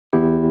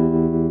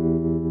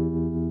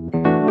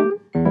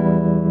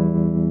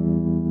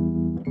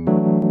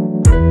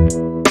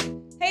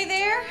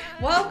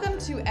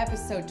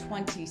episode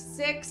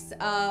 26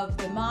 of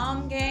The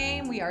Mom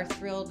Game. We are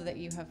thrilled that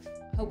you have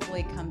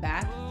hopefully come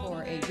back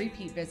for a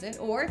repeat visit,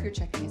 or if you're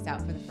checking us out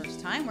for the first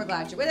time, we're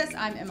glad you're with us.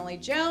 I'm Emily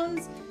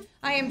Jones.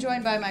 I am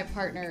joined by my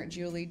partner,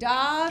 Julie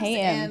Dobbs. Hey,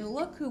 and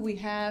look who we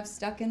have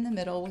stuck in the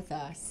middle with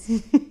us.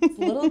 It's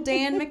little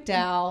Dan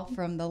McDowell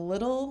from The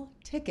Little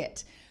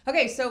Ticket.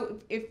 Okay, so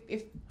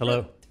if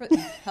hello.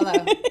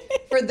 Hello.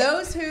 For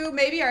those who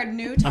maybe are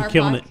new to our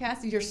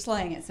podcast, you're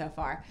slaying it so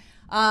far.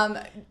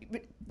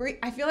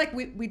 I feel like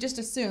we just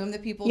assume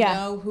that people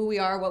know who we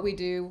are, what we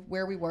do,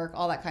 where we work,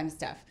 all that kind of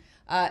stuff.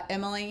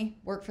 Emily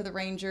worked for the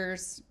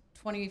Rangers,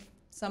 20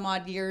 some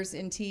odd years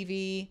in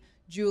TV.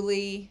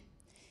 Julie.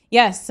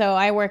 Yes, so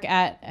I work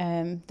at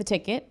the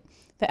Ticket,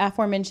 the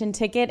aforementioned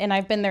Ticket, and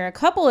I've been there a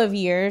couple of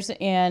years,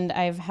 and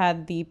I've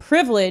had the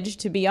privilege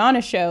to be on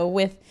a show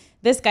with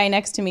this guy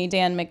next to me,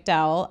 Dan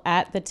McDowell,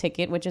 at the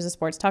Ticket, which is a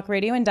sports talk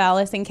radio in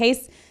Dallas. In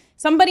case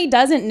somebody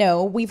doesn't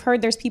know, we've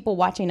heard there's people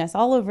watching us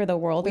all over the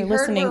world. They're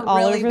listening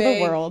all over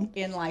the world.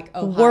 In like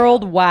Ohio.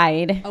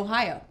 Worldwide.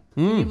 Ohio.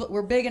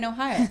 We're big in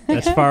Ohio.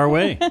 That's far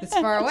away. It's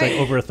far away. It's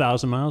like over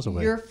 1,000 miles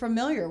away. You're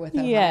familiar with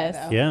Ohio, yes.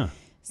 though. Yeah.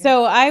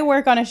 So I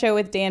work on a show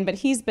with Dan, but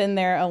he's been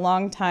there a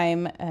long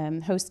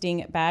time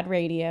hosting Bad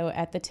Radio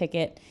at the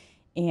Ticket.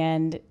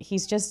 And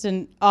he's just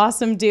an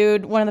awesome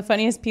dude, one of the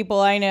funniest people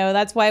I know.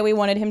 That's why we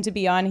wanted him to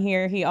be on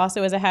here. He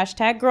also is a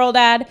hashtag girl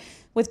dad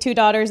with 2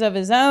 daughters of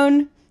his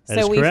own.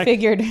 So we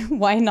figured,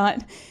 why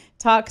not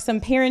talk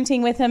some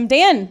parenting with him.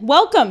 Dan,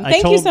 welcome.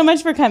 Thank you so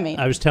much for coming.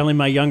 I was telling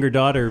my younger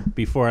daughter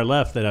before I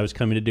left that I was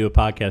coming to do a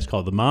podcast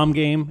called The Mom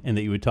Game and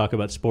that you would talk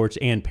about sports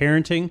and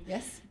parenting.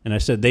 Yes. And I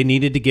said they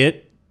needed to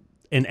get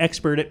an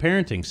expert at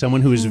parenting,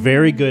 someone who is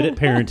very good at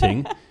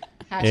parenting.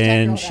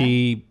 And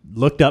she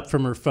looked up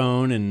from her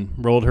phone and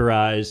rolled her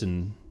eyes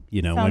and,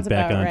 went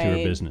back onto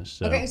her business.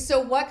 So. Okay,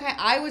 so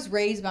I was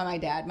raised by my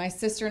dad. My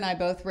sister and I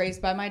both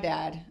raised by my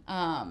dad.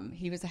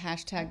 He was a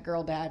hashtag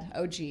girl dad,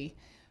 OG.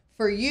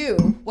 For you,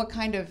 what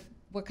kind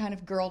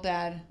of girl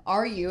dad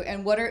are you?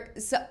 And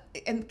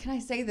and can I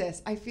say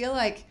this? I feel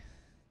like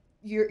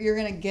you're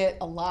gonna get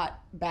a lot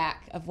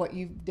back of what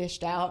you've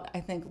dished out, I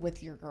think,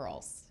 with your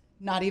girls.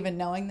 Not even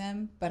knowing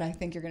them, but I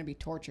think you're going to be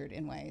tortured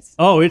in ways.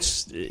 Oh,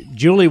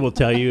 Julie will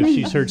tell you if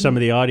she's heard some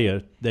of the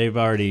audio. They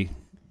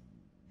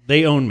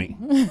own me.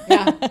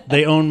 Yeah.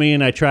 They own me,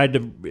 and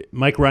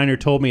Mike Reiner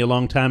told me a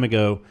long time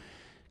ago,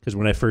 because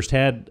when I first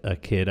had a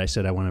kid, I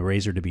said I want to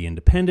raise her to be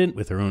independent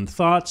with her own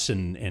thoughts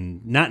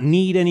and not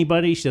need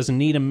anybody. She doesn't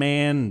need a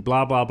man,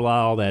 blah, blah,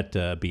 blah, all that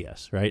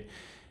BS, right?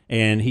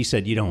 And he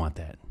said, you don't want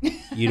that.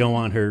 You don't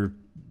want her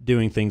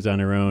doing things on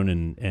her own,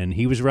 and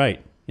he was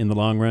right. In the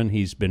long run,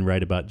 he's been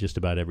right about just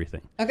about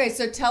everything. Okay,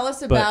 so tell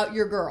us about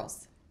your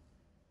girls.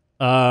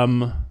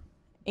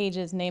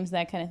 Ages, names,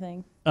 that kind of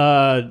thing.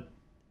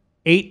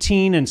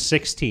 18 and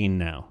 16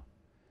 now.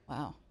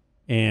 Wow.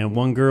 And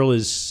one girl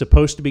is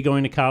supposed to be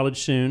going to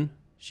college soon.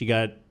 She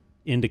got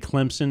into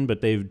Clemson,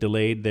 but they've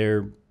delayed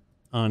their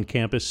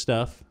on-campus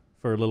stuff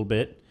for a little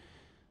bit.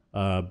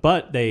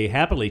 But they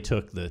happily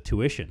took the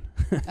tuition.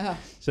 Oh,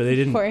 so they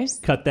didn't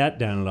cut that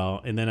down at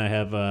all. And then I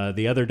have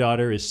the other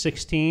daughter is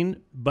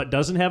 16, but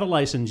doesn't have a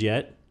license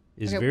yet,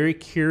 is very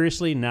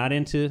curiously not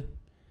into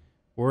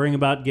worrying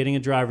about getting a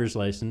driver's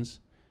license.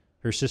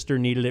 Her sister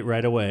needed it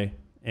right away.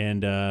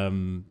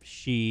 And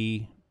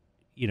she,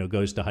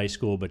 goes to high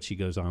school, but she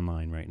goes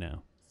online right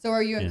now. So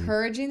are you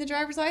encouraging the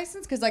driver's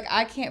license? Because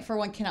I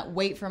cannot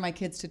wait for my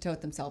kids to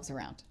tote themselves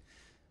around.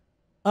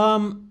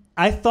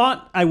 I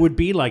thought I would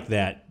be like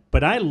that,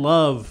 but I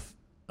love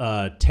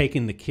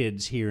taking the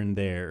kids here and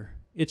there.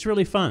 It's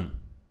really fun.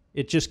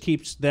 It just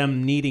keeps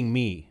them needing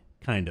me,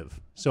 kind of.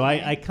 So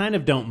I kind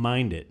of don't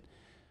mind it.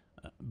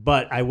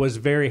 But I was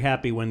very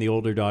happy when the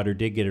older daughter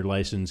did get her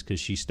license because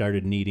she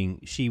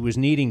was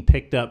needing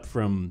picked up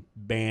from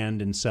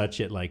band and such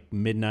at like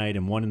midnight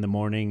and 1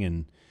 a.m,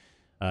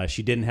 and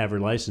she didn't have her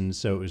license,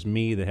 so it was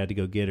me that had to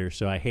go get her.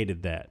 So I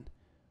hated that.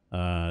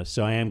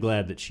 So I am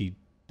glad that she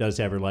does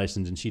have her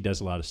license and she does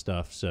a lot of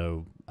stuff.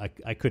 So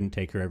I couldn't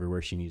take her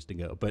everywhere she needs to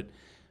go. But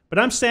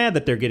I'm sad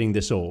that they're getting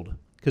this old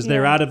because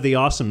they're out of the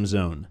awesome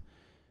zone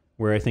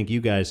where I think you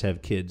guys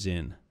have kids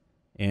in.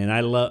 And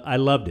I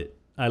loved it.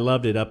 I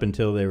loved it up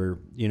until they were,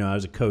 I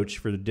was a coach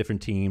for the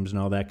different teams and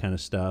all that kind of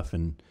stuff.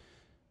 And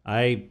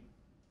I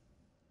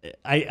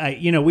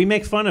we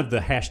make fun of the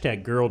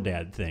hashtag girl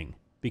dad thing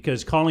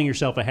because calling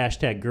yourself a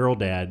hashtag girl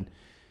dad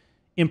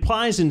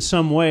implies in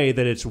some way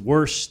that it's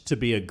worse to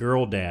be a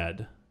girl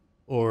dad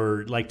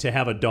or like to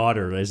have a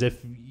daughter, as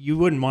if you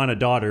wouldn't want a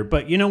daughter.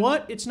 But you know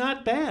what? It's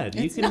not bad.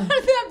 It's not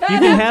that bad. You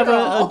can have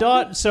a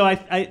daughter. So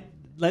I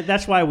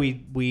that's why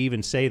we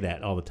even say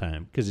that all the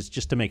time, because it's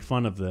just to make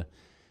fun of the.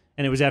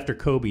 And it was after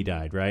Kobe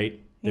died,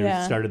 right? They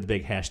started the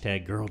big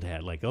hashtag girl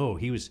dad, like, oh,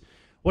 he was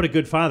what a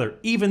good father,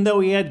 even though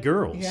he had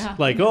girls. Yeah.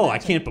 Like, oh, I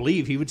can't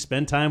believe he would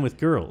spend time with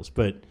girls.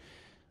 But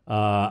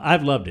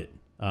I've loved it.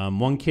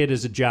 One kid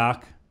is a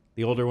jock.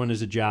 The older one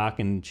is a jock,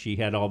 and she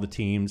had all the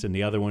teams, and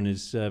the other one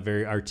is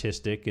very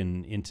artistic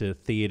and into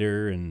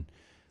theater and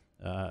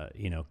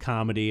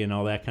comedy and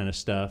all that kind of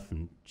stuff.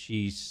 And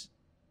she's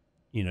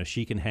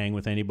she can hang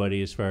with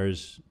anybody as far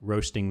as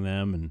roasting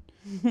them,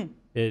 and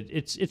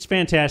it's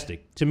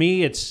fantastic. To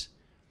me, it's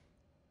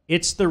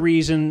the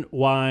reason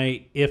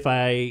why if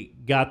I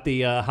got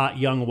the hot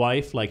young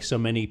wife, like so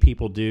many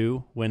people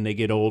do when they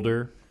get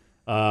older,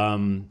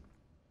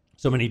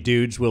 so many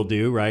dudes will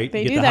do, right?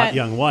 They get do the that. hot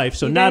young wife.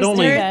 So You not guys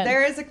only do that.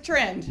 There is a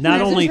trend. not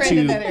There's only a trend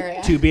in that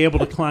area. to be able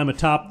to climb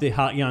atop the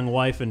hot young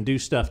wife and do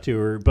stuff to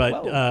her,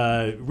 but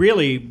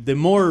really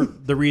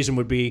the reason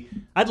would be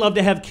I'd love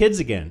to have kids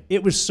again.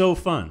 It was so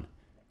fun.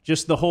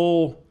 Just the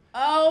whole...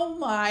 Oh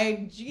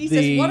my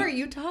Jesus! What are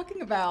you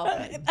talking about?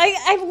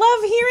 I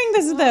love hearing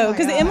this though, my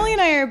because God. Emily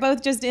and I are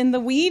both just in the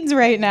weeds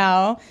right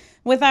now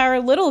with our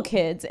little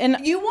kids, and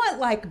You want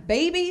like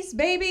babies,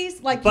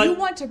 like But- you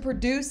want to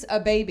produce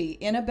a baby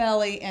in a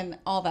belly and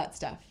all that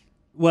stuff.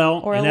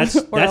 Well, Or and a- that's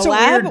or a that's a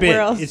lab, weird bit. or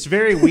else- It's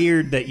very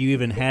weird that you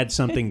even had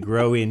something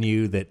grow in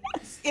you that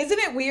Isn't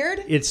it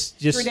weird? it's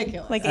just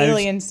ridiculous. like I was-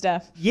 alien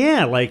stuff.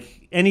 Yeah, like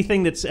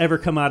anything that's ever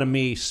come out of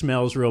me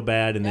smells real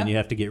bad, and then Yep. you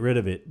have to get rid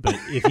of it. But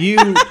if you,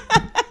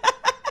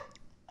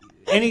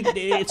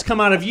 it's come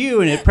out of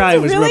you, and it probably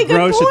That's was a really real good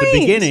gross at the point.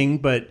 beginning,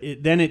 but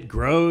then it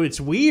grows.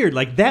 It's weird.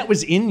 Like that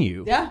was in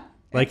you. Yeah.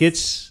 Like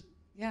it's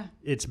Yeah.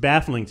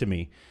 baffling to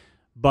me.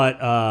 But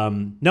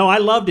no, I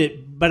loved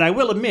it. But I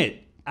will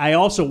admit, I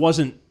also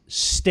wasn't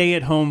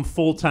stay-at-home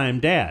full-time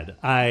dad.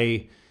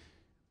 I,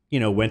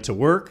 went to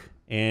work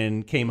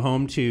and came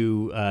home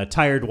to a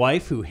tired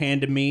wife who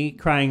handed me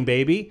crying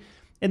baby.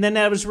 And then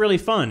that was really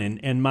fun.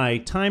 And my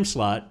time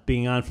slot,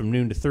 being on from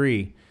noon to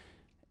 3,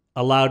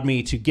 allowed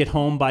me to get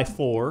home by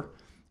 4.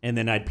 And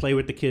then I'd play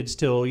with the kids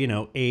till,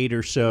 8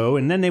 or so.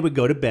 And then they would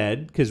go to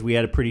bed because we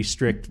had a pretty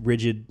strict,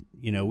 rigid,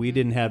 we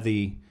didn't have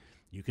the...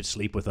 You could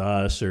sleep with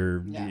us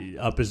or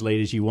up as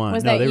late as you want.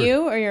 Was No, that they were-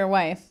 you or your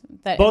wife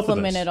that Both of us.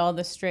 implemented all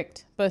the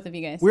strict? Both of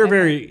you guys. We were Okay.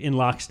 very in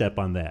lockstep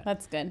on that.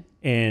 That's good.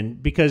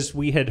 And because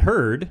we had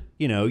heard,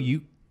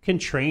 you can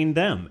train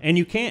them. And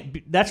you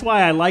can't... That's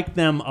why I like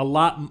them a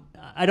lot.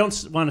 I don't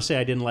want to say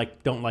I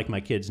don't like my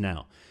kids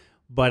now.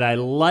 But I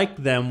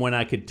liked them when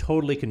I could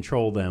totally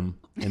control them.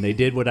 And they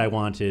did what I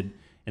wanted.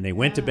 And they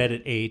went to bed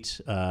at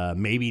 8.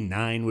 Maybe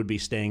 9 would be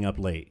staying up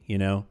late,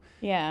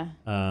 Yeah.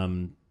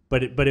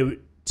 But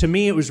to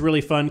me, it was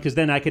really fun because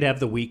then I could have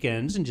the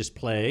weekends and just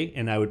play,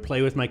 and I would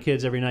play with my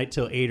kids every night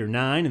till 8 or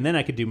 9, and then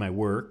I could do my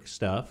work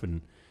stuff. And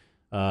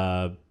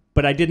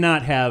but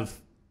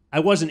I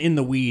wasn't in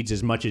the weeds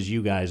as much as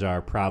you guys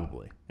are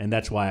probably, and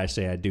that's why I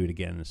say I'd do it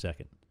again in a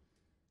second.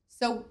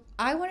 So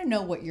I want to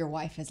know what your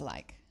wife is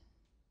like.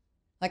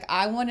 Like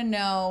I want to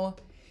know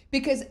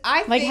because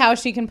I Like think, how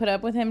she can put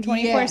up with him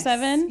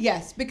 24/7.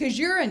 Yes, because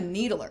you're a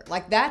needler.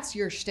 Like that's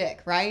your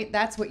shtick, right?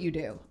 That's what you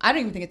do. I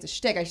don't even think it's a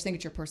shtick. I just think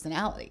it's your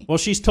personality. Well,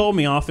 she's told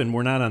me often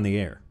we're not on the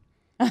air.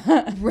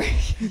 Right.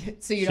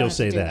 So you She'll don't have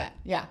say to do that.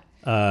 that.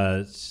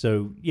 Yeah.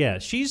 So yeah,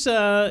 she's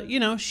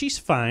she's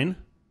fine.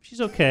 She's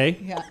okay.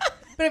 Yeah.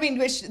 But I mean,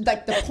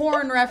 like the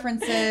porn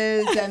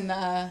references and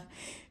the,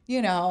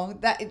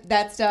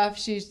 that stuff.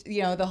 She's,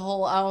 the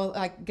whole, I'll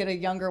like get a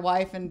younger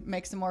wife and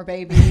make some more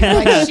babies.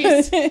 Like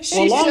she's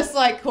just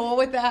like cool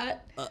with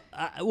that.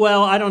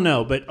 I don't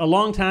know, but a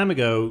long time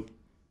ago,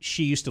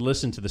 she used to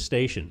listen to the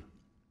station,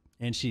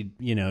 and she'd,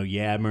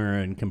 yammer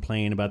and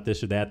complain about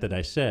this or that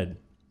I said.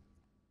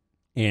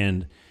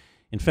 And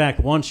in fact,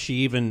 once she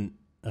even,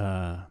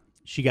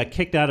 she got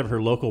kicked out of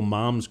her local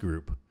moms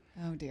group.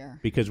 Oh dear.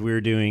 Because we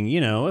were doing,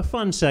 a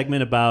fun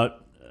segment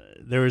about,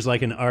 there was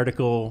like an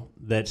article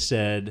that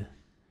said,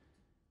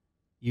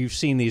 you've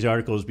seen these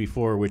articles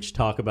before, which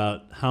talk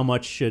about how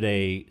much should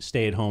a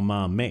stay-at-home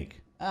mom make.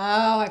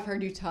 Oh, I've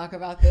heard you talk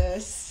about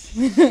this.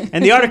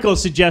 And the article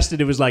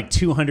suggested it was like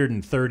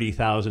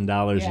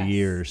 $230,000 a Yes,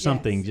 year or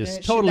something, yes. just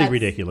It totally It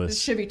ridiculous.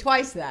 should be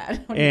twice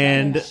that.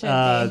 And Should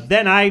be.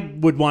 then I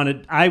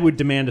would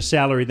demand a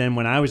salary then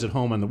when I was at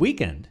home on the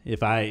weekend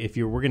if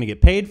you were going to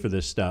get paid for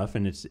this stuff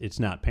and it's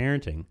not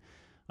parenting.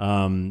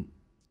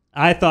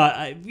 I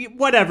thought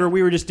whatever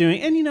we were just doing,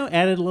 and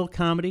added a little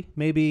comedy,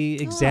 maybe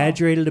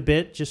exaggerated a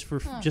bit just for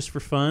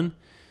fun.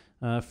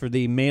 For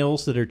the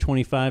males that are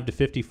 25 to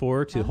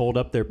 54 to hold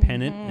up their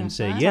pennant and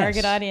say yes.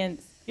 Target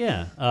audience.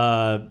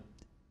 Yeah.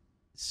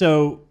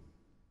 So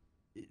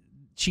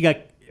she got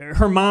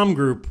her mom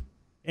group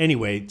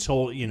anyway.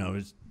 Told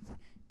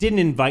didn't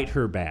invite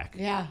her back.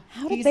 Yeah.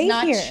 How did He's they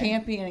not hear?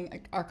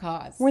 championing our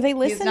cause. Were they He's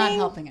listening? not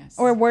helping us.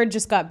 Or word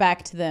just got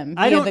back to them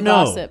I via don't the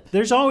know. gossip?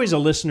 There's always a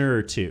listener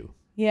or two.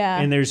 Yeah.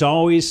 And there's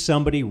always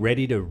somebody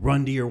ready to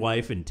run to your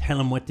wife and tell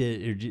them what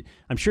to.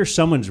 I'm sure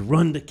someone's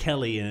run to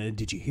Kelly and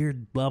did you hear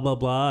blah blah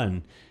blah,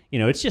 and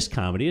it's just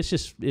comedy. It's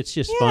just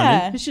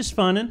fun. It's just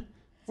fun.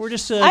 We're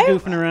just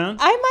goofing around.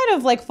 I might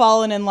have like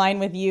fallen in line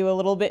with you a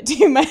little bit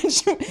too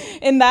much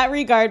in that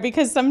regard,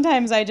 because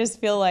sometimes I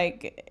just feel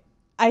like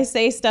I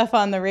say stuff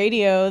on the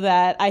radio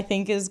that I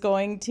think is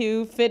going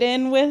to fit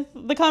in with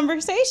the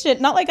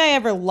conversation. Not like I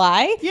ever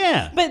lie.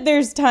 Yeah. But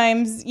there's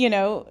times,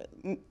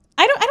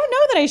 I don't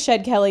know that I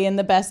shed Kelly in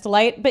the best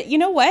light, but you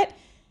know what?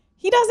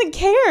 He doesn't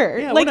care.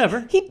 Yeah,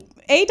 whatever.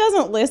 A,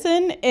 doesn't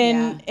listen,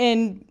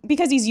 and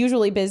because he's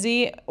usually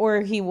busy,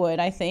 or he would,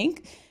 I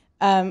think.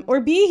 Or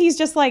B, he's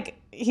just like,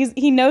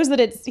 he knows that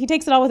he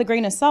takes it all with a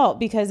grain of salt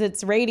because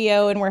it's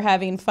radio and we're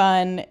having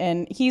fun,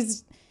 and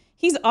he's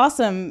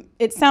awesome.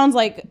 It sounds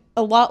like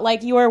a lot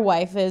like your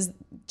wife is.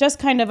 Just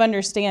kind of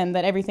understand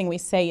that everything we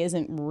say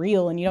isn't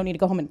real and you don't need to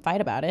go home and fight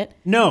about it.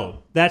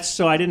 No,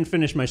 so I didn't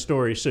finish my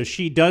story. So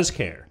she does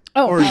care.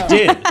 Oh. Or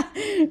did.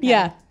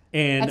 Yeah.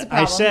 And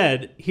I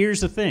said,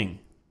 here's the thing.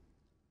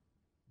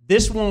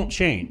 This won't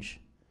change.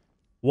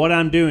 What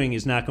I'm doing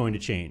is not going to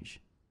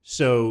change.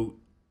 So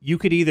you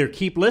could either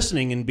keep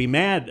listening and be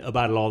mad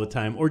about it all the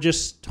time or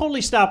just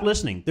totally stop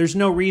listening. There's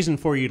no reason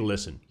for you to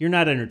listen. You're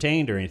not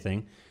entertained or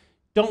anything.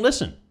 Don't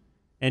listen.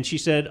 And she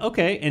said,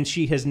 okay. And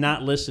she has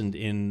not listened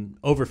in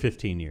over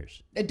 15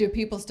 years. Do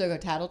people still go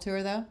tattle to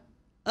her, though?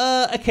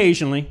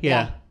 Occasionally,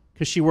 yeah.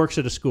 Because she works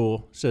at a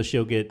school, so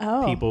she'll get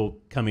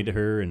people coming to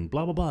her and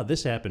blah, blah, blah,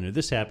 this happened or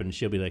this happened. And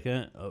she'll be like,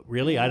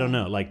 really? I don't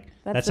know. Like,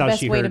 that's the how best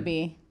she way heard to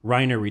be.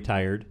 Reiner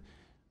retired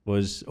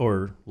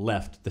or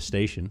left the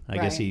station. I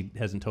guess he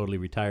hasn't totally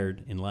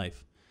retired in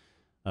life.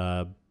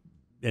 And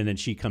then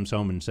she comes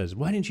home and says,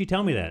 why didn't you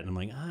tell me that? And I'm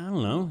like, I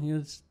don't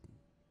know.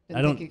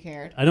 Didn't think you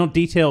cared. I don't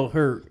detail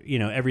her,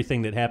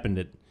 everything that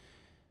happened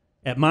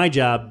at my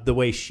job the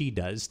way she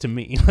does to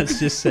me. Let's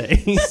just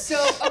say. So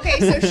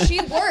she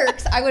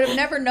works. I would have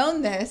never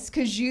known this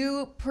because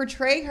you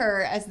portray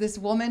her as this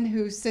woman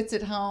who sits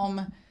at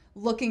home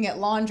looking at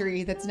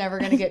laundry that's never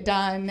going to get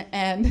done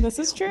and this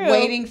is true.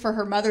 Waiting for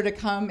her mother to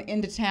come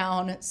into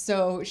town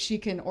so she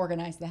can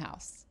organize the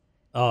house.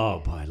 Oh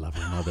boy, I love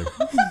her mother.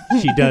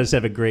 She does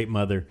have a great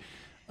mother.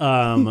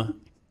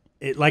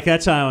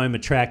 That's how I'm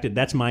attracted.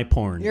 That's my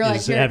porn. You're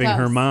is like, having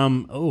her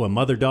mom, a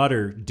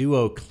mother-daughter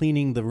duo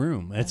cleaning the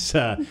room. It's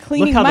cleaning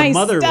look how my the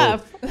mother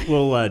stuff.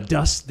 will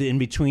dust in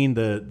between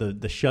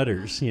the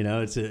shutters.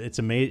 It's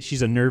amazing.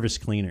 She's a nervous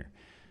cleaner.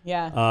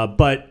 Yeah.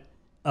 But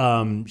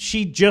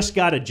she just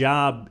got a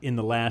job in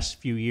the last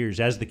few years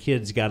as the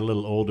kids got a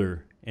little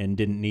older and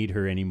didn't need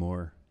her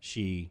anymore.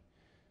 She,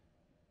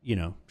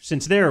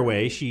 since they're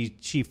away,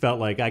 she felt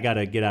like I got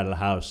to get out of the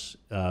house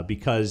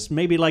because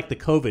maybe like the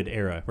COVID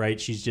era, right?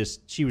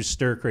 She was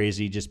stir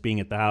crazy just being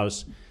at the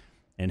house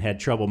and had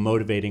trouble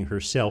motivating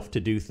herself to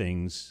do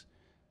things,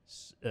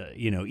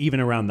 even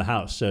around the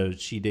house. So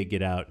she did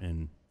get out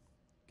and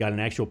got an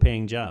actual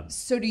paying job.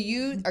 So do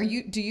you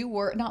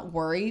not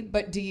worry,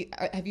 but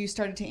have you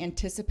started to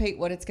anticipate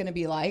what it's going to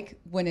be like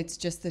when it's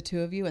just the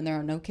two of you and there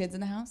are no kids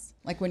in the house?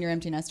 Like when you're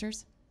empty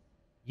nesters?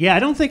 Yeah, I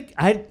don't know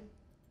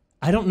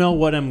I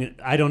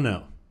don't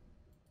know.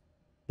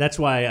 That's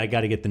why I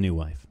got to get the new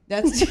wife.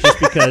 That's just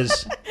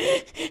because.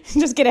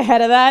 Just get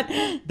ahead of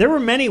that. There were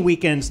many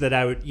weekends that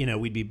I would,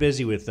 we'd be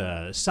busy with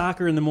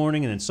soccer in the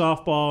morning and then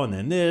softball and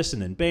then this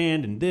and then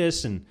band and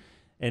this. And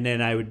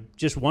then I would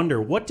just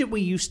wonder, what did we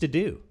used to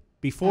do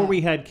before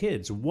we had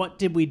kids? What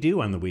did we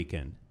do on the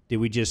weekend? Did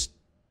we just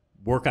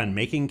work on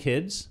making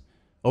kids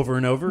over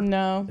and over?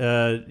 No,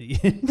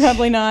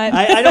 probably not.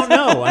 I don't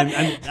know.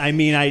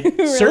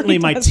 Really certainly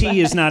my T that.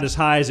 is not as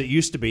high as it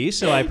used to be,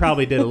 so I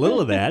probably did a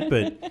little of that,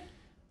 but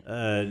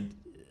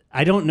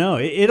I don't know.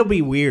 It'll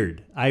be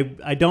weird. I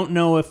don't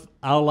know if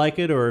I'll like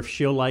it or if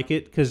she'll like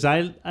it because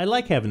I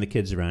like having the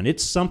kids around.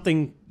 It's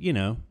something,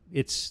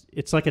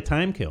 it's like a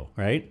time kill,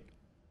 right?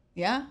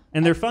 Yeah.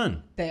 And they're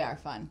fun. They are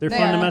fun. They're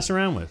fun to mess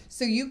around with.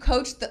 So you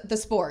coached the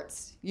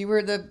sports. You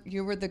were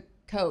the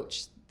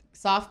coach.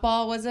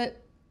 Softball, was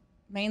it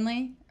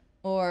mainly?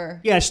 Or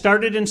yeah, I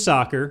started in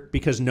soccer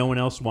because no one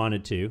else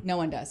wanted to. No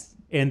one does.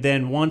 And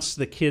then once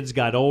the kids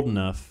got old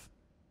enough,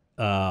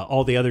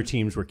 all the other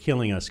teams were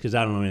killing us because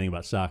I don't know anything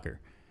about soccer.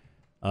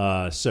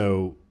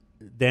 So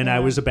then I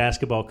was a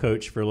basketball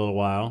coach for a little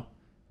while,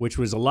 which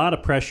was a lot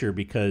of pressure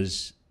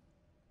because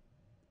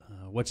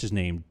what's his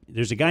name?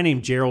 There's a guy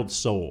named Gerald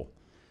Soule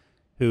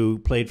who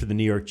played for the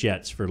New York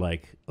Jets for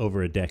like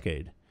over a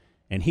decade.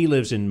 And he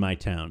lives in my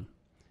town.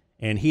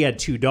 And he had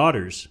two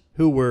daughters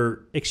who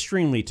were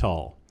extremely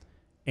tall.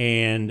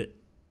 And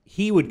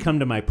he would come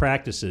to my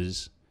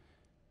practices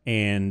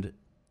and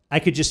I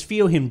could just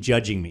feel him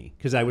judging me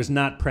because I was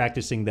not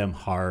practicing them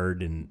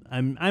hard. And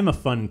I'm a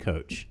fun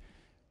coach,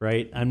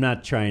 right? I'm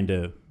not trying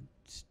to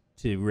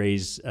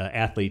raise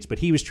athletes, but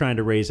he was trying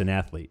to raise an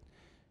athlete.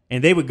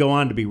 And they would go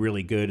on to be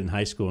really good in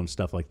high school and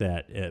stuff like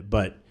that.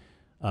 But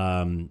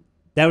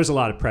that was a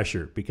lot of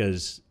pressure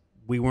because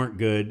we weren't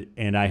good,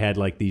 and I had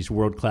like these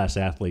world-class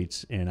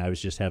athletes, and I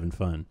was just having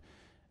fun.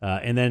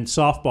 And then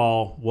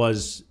softball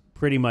was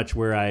pretty much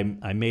where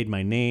I made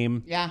my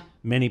name. Yeah.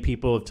 Many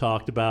people have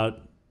talked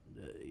about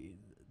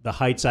the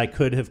heights I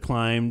could have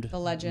climbed. The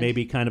legend.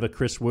 Maybe kind of a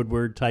Chris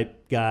Woodward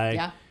type guy.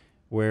 Yeah.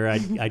 Where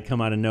I'd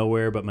come out of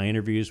nowhere, but my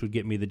interviews would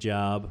get me the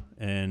job.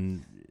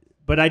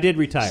 But I did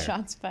retire.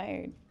 Shots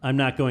fired. I'm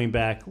not going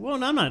back. Well,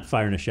 no, I'm not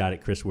firing a shot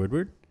at Chris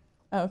Woodward.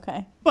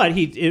 Okay. But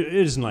it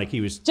isn't like he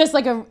was... Just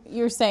like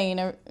you're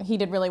saying, he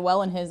did really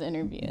well in his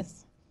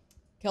interviews.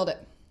 Killed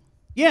it.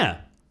 Yeah.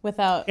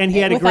 without And he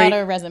had without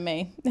a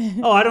resume.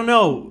 Oh, I don't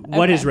know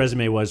what Okay. his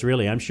resume was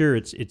really. I'm sure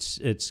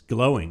it's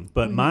glowing,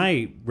 but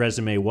my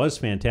resume was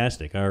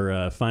fantastic.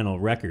 Our final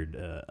record,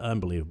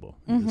 unbelievable,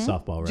 the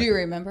softball record. Do you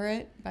remember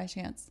it by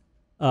chance?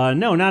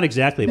 No, not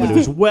exactly, but it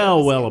was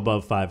well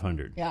above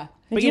 500. Yeah.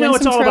 But Did you you know, win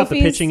it's some all about the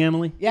trophies? pitching,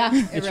 Emily. Yeah.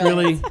 It's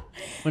really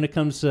when it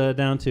comes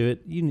down to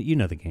it, you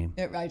know the game.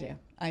 I do.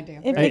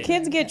 If Very the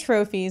kids good. get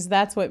trophies,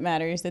 that's what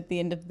matters at the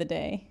end of the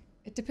day.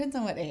 It depends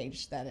on what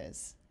age that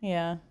is.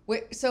 Yeah.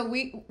 I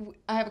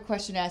have a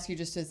question to ask you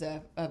just as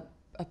a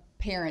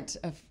parent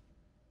of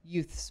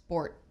youth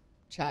sport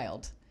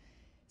child.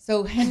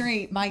 So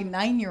Henry, my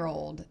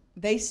 9-year-old,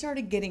 they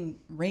started getting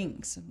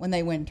rings when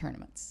they win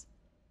tournaments.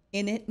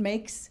 And it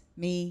makes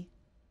me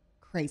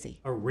crazy.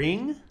 A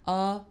ring?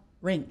 A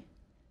ring.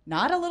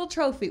 Not a little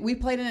trophy. We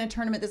played in a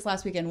tournament this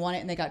last weekend, won it,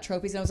 and they got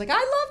trophies. And I was like, I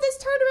love this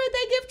tournament.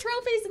 They give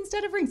trophies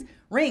instead of rings.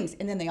 Rings.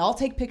 And then they all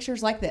take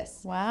pictures like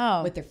this.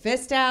 Wow. With their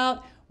fist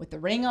out, with the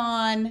ring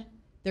on.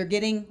 They're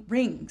getting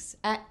rings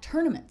at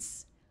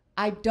tournaments.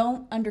 I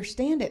don't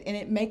understand it, and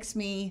it makes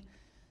me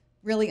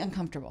really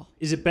uncomfortable.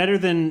 Is it better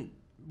than,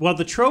 well,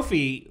 the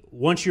trophy,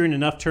 once you're in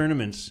enough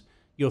tournaments,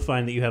 you'll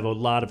find that you have a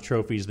lot of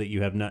trophies that you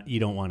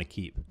don't want to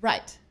keep.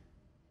 Right.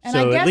 And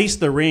So I guess, at least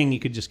the ring, you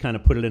could just kind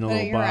of put it in a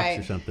little you're box right.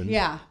 or something.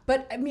 Yeah.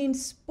 But I mean,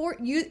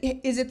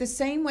 is it the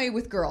same way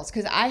with girls?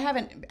 Because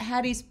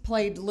Hattie's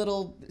played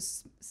little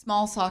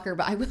small soccer,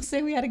 but I will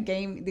say we had a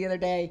game the other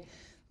day.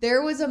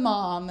 There was a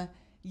mom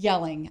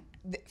yelling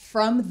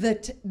from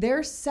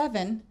they're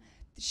 7.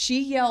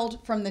 She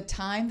yelled from the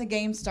time the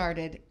game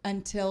started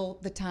until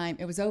the time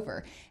it was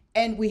over.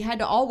 And we had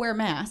to all wear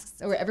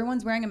masks, or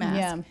everyone's wearing a mask.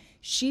 Yeah.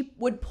 She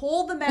would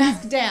pull the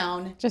mask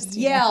down, Just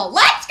yell,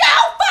 "Let's go,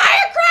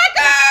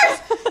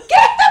 firecrackers!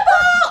 Get the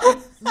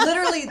ball!"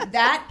 Literally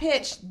that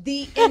pitch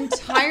the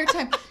entire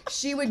time.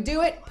 She would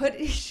do it,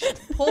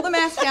 pull the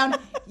mask down,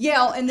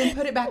 yell, and then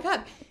put it back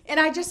up. And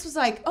I just was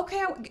like,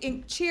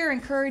 okay, cheer,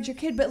 encourage your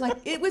kid, but like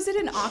it was at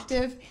an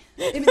octave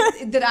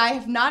that I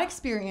have not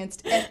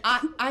experienced, and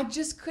I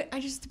just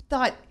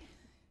thought.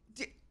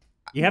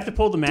 You have to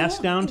pull the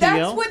mask down to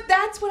yell?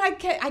 That's what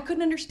I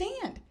couldn't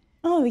understand.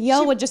 Oh, the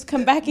yell would just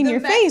come back in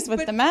your face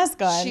with the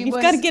mask on. You've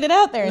got to get it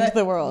out there into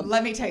the world.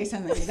 Let me tell you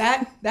something.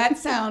 That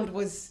sound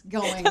was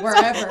going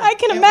wherever. I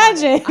can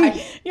imagine.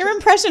 Your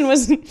impression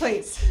was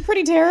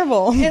pretty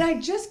terrible. And I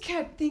just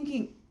kept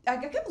thinking, I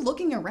kept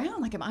looking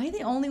around like, am I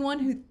the only one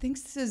who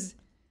thinks this is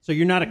So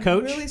you're not a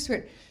coach? really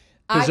weird?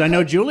 Because I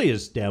know Julie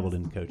has dabbled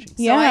in coaching. So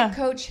Yeah. I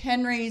coach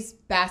Henry's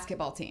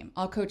basketball team.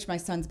 I'll coach my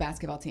son's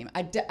basketball team.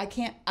 I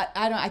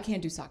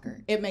can't do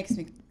soccer. It makes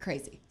me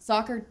crazy.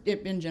 Soccer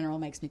in general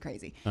makes me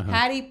crazy.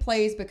 Hattie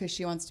plays because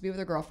she wants to be with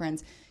her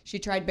girlfriends. She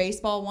tried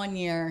baseball one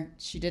year.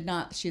 She did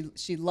not.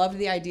 She loved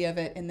the idea of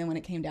it, and then when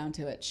it came down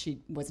to it, she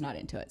was not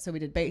into it. So we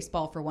did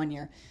baseball for 1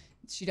 year.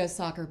 She does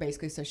soccer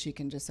basically so she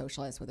can just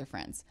socialize with her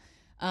friends.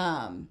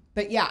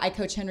 But yeah, I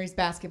coach Henry's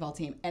basketball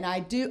team, and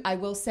I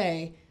will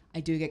say I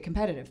do get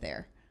competitive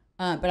there.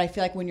 But I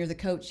feel like when you're the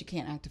coach, you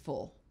can't act a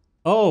fool.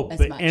 Oh,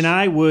 much. and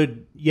I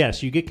would,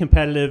 yes, you get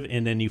competitive,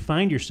 and then you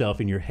find yourself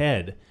in your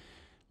head,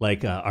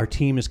 like our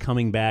team is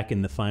coming back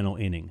in the final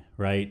inning,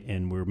 right?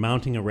 And we're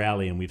mounting a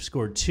rally, and we've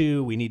scored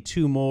 2. We need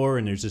 2 more,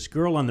 and there's this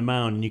girl on the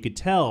mound, and you could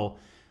tell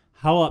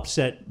how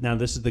upset. Now,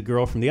 this is the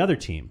girl from the other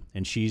team,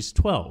 and she's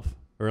 12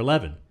 or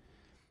 11.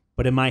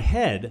 But in my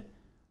head,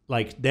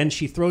 like, then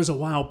she throws a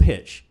wild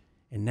pitch,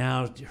 and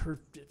now her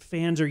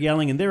fans are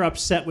yelling, and they're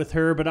upset with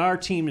her, but our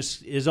team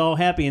is all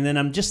happy. And then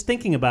I'm just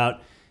thinking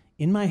about,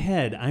 in my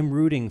head, I'm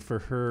rooting for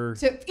her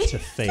to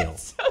fail.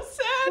 So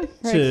sad.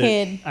 For a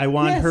kid. I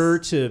want her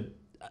to.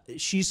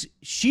 She's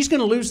going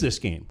to lose this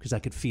game because I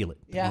could feel it.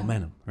 The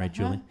momentum, right,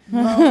 Julie?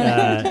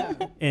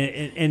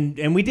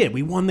 And we did.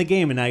 We won the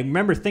game, and I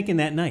remember thinking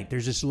that night,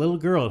 there's this little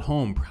girl at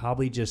home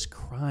probably just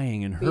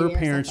crying, and her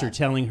parents are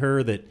telling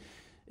her that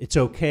it's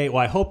okay.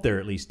 Well, I hope they're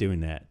at least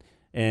doing that.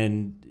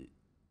 And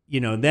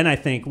then I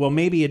think, well,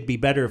 maybe it'd be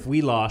better if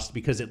we lost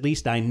because at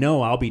least I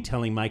know I'll be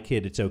telling my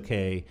kid it's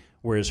okay,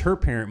 whereas her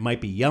parent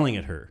might be yelling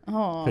at her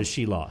because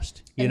she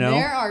lost. You know,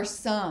 there are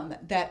some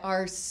that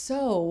are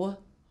so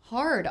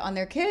hard on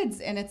their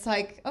kids, and it's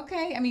like,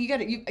 okay, I mean, you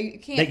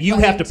can't. That you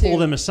have to pull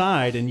them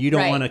aside, and you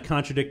don't want to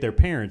contradict their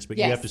parents, but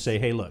you have to say,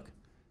 hey, look,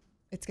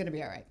 it's going to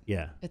be all right.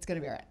 Yeah, it's going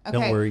to be all right. Okay.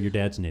 Don't worry, your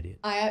dad's an idiot.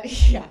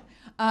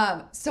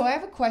 So I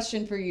have a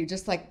question for you,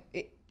 just like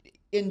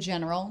in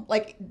general.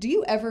 Like, do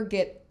you ever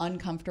get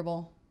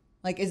uncomfortable?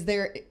 Like,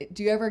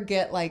 do you ever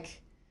get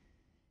like,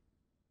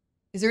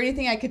 is there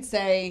anything I could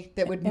say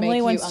that would Emily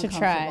make wants you to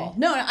uncomfortable? try.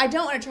 No, I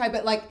don't want to try,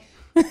 but like,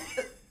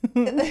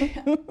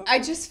 I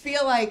just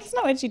feel like That's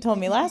not what you told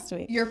me last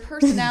week. your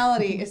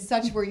personality is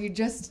such where you're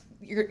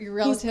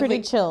relatively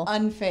pretty chill.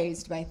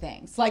 unfazed by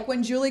things. Like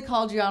when Julie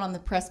called you out on the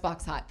press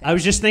box hot thing. I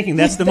was just thinking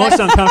that's the most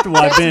uncomfortable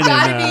I've been It's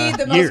got to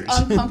be the years.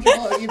 most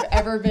uncomfortable you've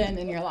ever been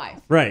in your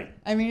life. Right.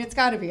 I mean, it's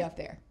got to be up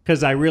there.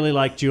 Because I really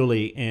like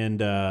Julie,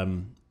 and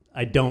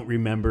I don't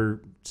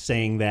remember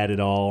saying that at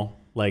all.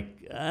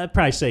 Like, I'd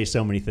probably say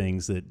so many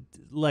things that,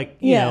 like,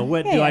 you know,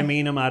 what do I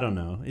mean them? I don't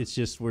know. It's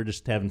just, we're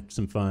just having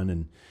some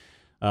fun.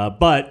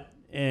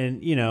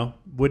 And, you know,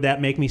 would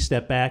that make me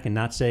step back and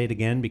not say it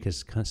again?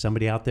 Because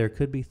somebody out there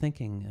could be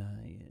thinking,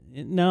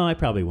 no, I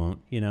probably won't,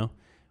 you know.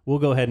 We'll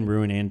go ahead and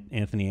ruin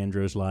Anthony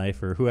Andro's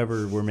life or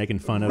whoever we're making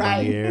fun of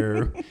on the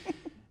air.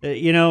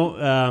 You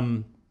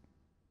know,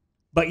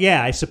 but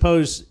yeah, I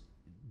suppose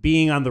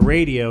being on the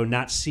radio,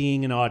 not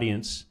seeing an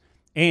audience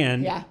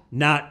and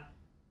not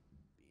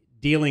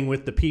dealing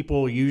with the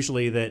people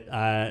usually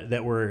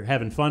that we're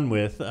having fun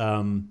with.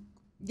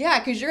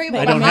 Because you're able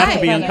I to don't hide. have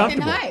to be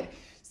uncomfortable. You can hide.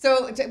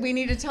 So we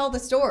need to tell the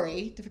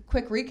story.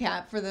 Quick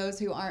recap for those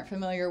who aren't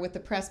familiar with the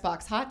Press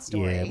Box Hot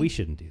story. Yeah, we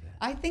shouldn't do that.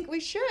 I think we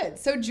should.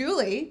 So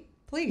Julie,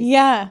 please.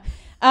 Yeah.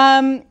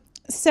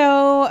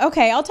 So,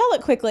 okay, I'll tell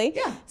it quickly.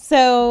 Yeah.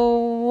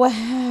 So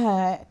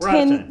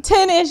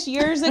 10-ish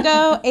years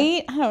ago,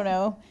 8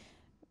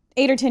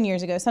 or 10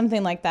 years ago,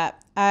 something like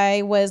that,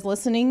 I was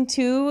listening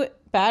to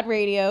Bad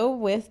Radio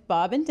with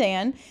Bob and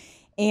Dan,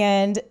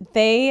 and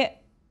they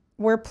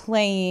were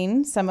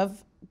playing some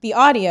of the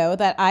audio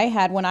that I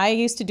had when I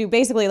used to do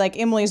basically like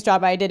Emily's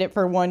job. I did it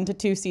for 1 to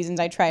 2 seasons.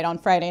 I tried on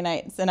Friday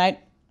nights. And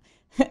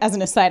as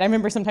an aside, I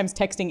remember sometimes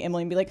texting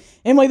Emily and be like,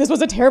 Emily, this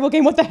was a terrible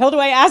game. What the hell do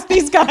I ask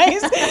these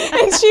guys?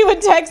 And she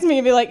would text me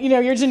and be like, you know,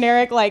 your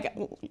generic, like,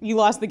 you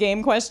lost the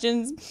game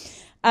questions.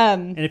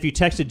 And if you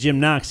texted Jim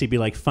Knox, he'd be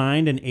like,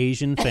 find an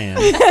Asian fan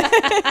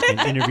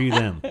and interview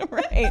them.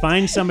 Right.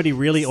 Find somebody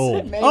really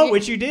old.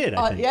 Which you did,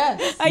 I think.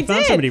 Yes. I found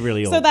did. somebody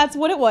really old. So that's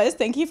what it was.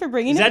 Thank you for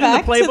bringing Is it that in the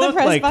back to the playbook?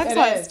 Press Like, Box It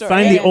Hot is. story.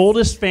 Find the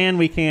oldest fan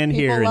we can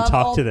People here and love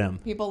talk to them.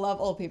 People love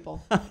old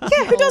people. Yeah,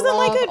 who doesn't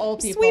like a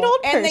old people. sweet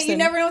old person? And you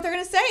never know what they're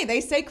going to say.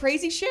 They say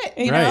crazy shit.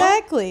 You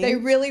Exactly. know? They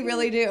really,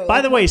 really do.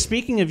 By the way,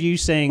 speaking of you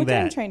saying What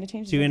am I that, trying to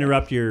change to the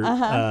interrupt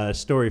your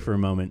story for a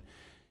moment,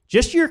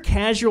 just your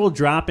casual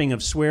dropping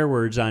of swear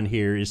words on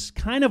here is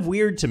kind of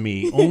weird to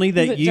me. Only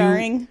that Is it you,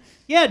 jarring?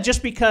 Yeah,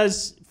 just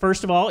because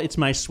first of all, it's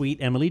my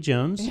sweet Emily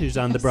Jones who's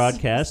on the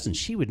broadcast, and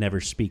she would never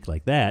speak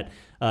like that.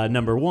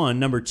 Number one,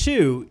 number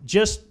two,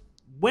 just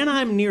when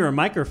I'm near a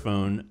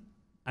microphone,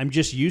 I'm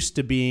just used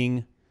to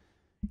being.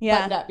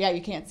 Buttoned up. Yeah,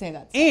 you can't say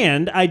that.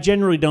 And I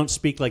generally don't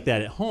speak like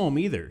that at home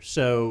either.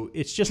 So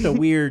it's just a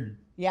weird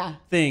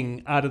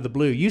thing out of the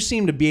blue. You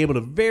seem to be able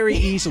to very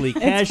easily,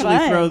 casually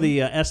throw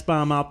the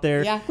S-bomb out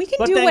there. Yeah. We can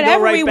but do then whatever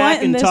go right we back want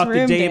in and this talk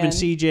room, to Dave Dan. and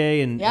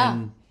CJ.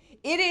 And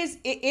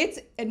It's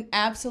an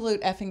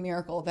absolute effing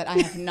miracle that I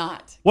have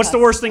not. What's the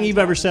worst thing you've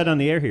ever said on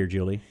the air here,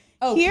 Julie?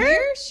 Oh,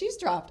 Here? She's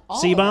dropped all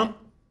C-bomb? of it.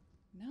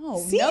 No.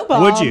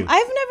 C-bomb? Would you?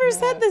 I've never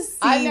said the C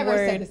word. I've never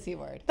said the C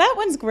word. That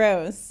one's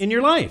gross. In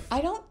your life?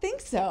 I don't think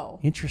so.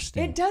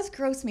 Interesting. It does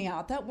gross me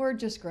out. That word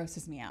just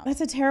grosses me out.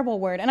 That's a terrible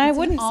word, and I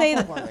wouldn't say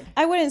that. awful word.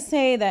 I wouldn't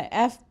say the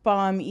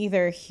F-bomb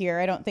either here.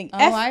 I don't think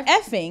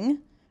effing,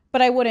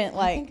 but I wouldn't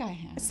think I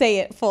have. say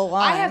it full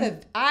on. I have a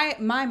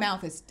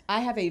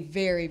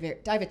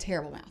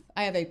terrible mouth.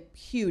 I have a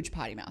huge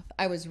potty mouth.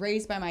 I was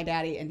raised by my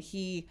daddy, and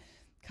he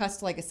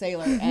cussed like a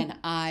sailor, and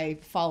I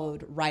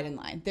followed right in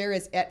line. There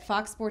is, at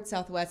Fox Sports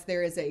Southwest,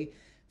 there is a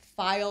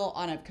file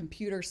on a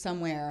computer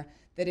somewhere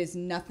that is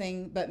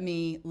nothing but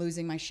me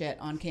losing my shit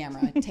on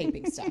camera,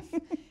 taping stuff.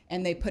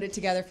 And they put it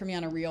together for me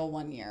on a reel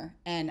one year.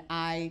 And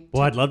I'd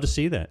love to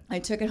see that. I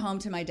took it home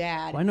to my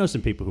dad. Well, I know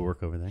some people who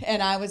work over there.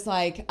 And I was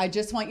like, I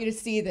just want you to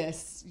see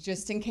this,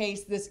 just in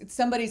case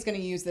somebody's going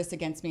to use this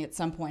against me at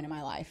some point in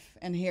my life.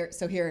 And here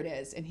it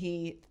is. And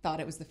he thought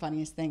it was the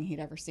funniest thing he'd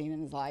ever seen in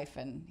his life,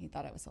 and he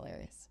thought it was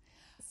hilarious.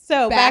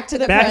 So back to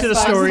the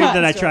story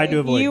that I tried to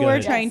avoid. You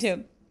were trying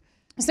to.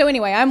 So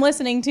anyway, I'm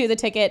listening to The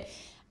Ticket.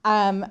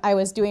 I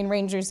was doing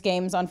Rangers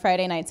games on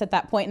Friday nights at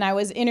that point, and I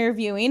was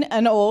interviewing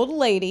an old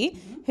lady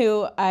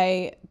who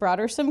I brought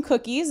her some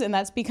cookies, and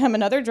that's become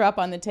another drop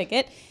on The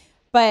Ticket.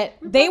 But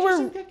we brought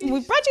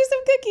you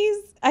some cookies.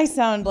 I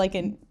sound like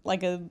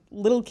a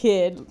little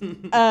kid.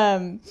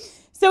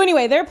 So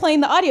anyway, they're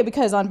playing the audio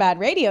because on Bad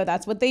Radio,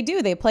 that's what they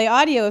do. They play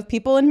audio of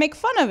people and make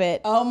fun of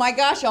it. Oh my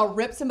gosh, I'll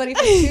rip somebody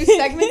for 2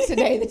 segments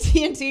today. The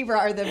TNT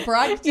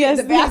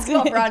the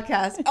basketball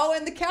broadcast. Oh,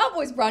 and the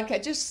Cowboys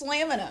broadcast, just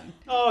slamming them.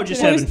 Oh,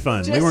 just having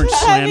fun. We weren't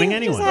slamming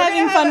anyone. Just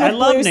having fun with I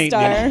love Blue Nate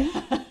Star.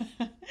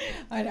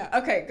 I know.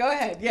 Okay, go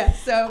ahead.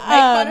 Yes. So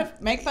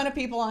make fun of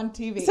people on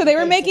TV. So they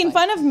were making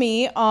fun of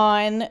me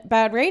on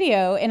Bad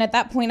Radio, and at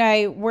that point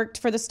I worked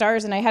for the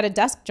Stars, and I had a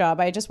desk job.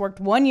 I just worked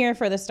 1 year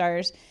for the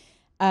Stars.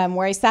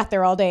 Where I sat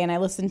there all day and I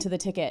listened to The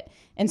Ticket.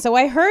 And so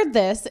I heard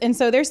this, and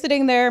so they're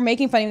sitting there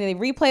making fun of me. They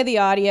replay the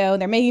audio,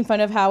 and they're making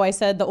fun of how I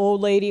said the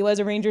old lady was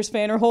a Rangers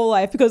fan her whole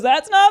life because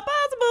that's not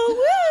possible.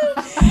 Woo!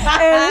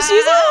 And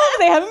she's old.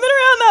 They haven't been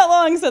around that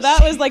long, so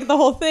that was like the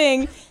whole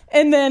thing.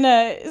 And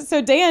then,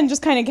 so Dan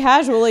just kind of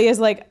casually is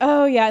like,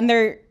 oh yeah, and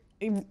they're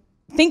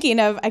thinking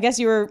of, I guess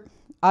you were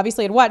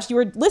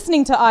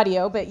listening to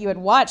audio, but you had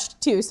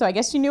watched too, so I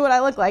guess you knew what I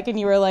looked like, and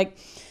you were like,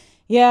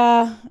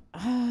 yeah,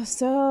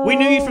 so... We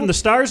knew you from the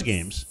Stars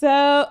games.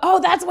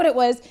 That's what it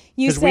was.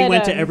 Because we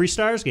went to every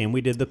Stars game.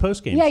 We did the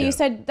post-game show. Yeah, you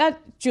said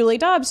that Julie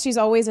Dobbs, she's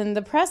always in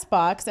the press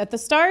box at the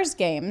Stars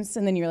games.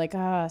 And then you're like,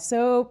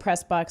 so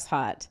press box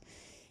hot.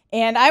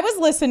 And I was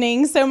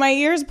listening, so my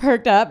ears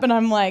perked up, and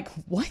I'm like,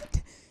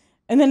 what?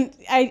 And then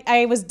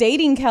I was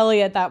dating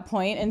Kelly at that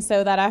point, and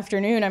so that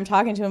afternoon I'm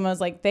talking to him. I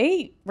was like,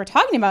 they were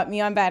talking about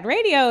me on Bad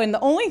Radio, and the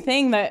only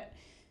thing that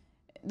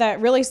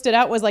really stood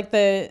out was like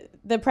the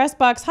press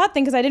box hot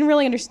thing, because I didn't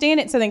really understand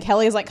it. So then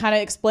Kelly is like kind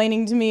of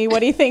explaining to me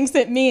what he thinks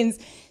it means.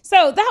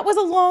 So that was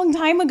a long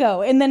time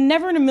ago, and then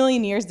never in a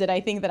million years did I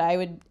think that I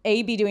would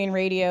be doing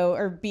radio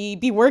or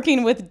be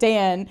working with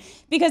Dan,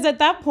 because at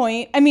that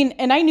point, I mean,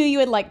 and I knew you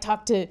had like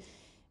talked to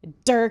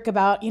Dirk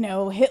about,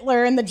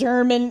 Hitler and the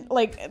German,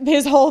 like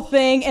his whole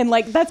thing. And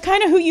like, that's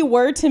kind of who you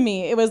were to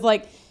me. It was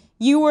like,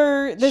 you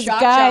were this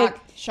guy.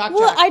 Shock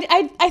well, jock.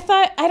 I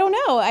thought, I don't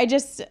know. I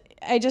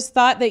just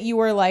thought that you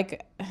were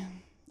like,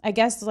 I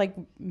guess like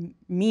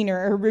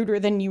meaner or ruder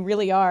than you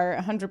really are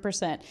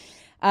 100%.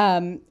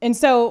 And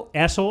so.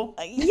 Asshole?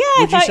 Yeah.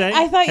 Would you say?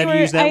 I thought Have you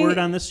were. Used that word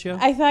on this show?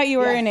 I thought you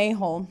were an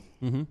a-hole.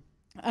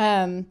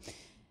 Mm-hmm.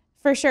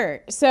 For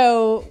sure.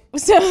 So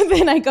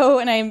then I go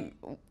and I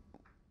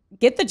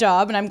get the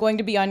job and I'm going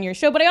to be on your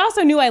show, but I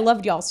also knew I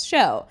loved y'all's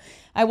show.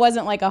 I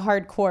wasn't like a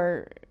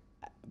hardcore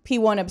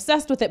P1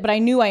 obsessed with it, but I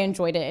knew I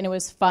enjoyed it and it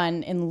was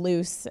fun and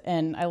loose,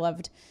 and I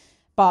loved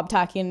Bob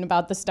talking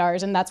about the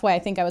stars, and that's why I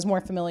think I was more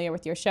familiar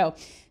with your show.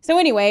 So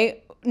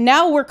anyway,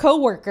 now we're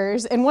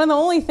co-workers, and one of the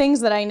only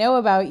things that I know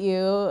about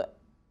you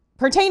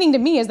pertaining to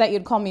me is that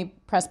you'd call me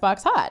Press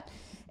Box Hot.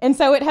 And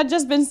so it had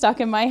just been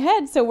stuck in my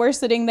head. So we're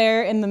sitting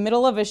there in the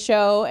middle of a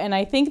show, and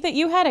I think that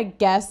you had a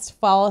guest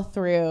follow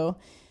through.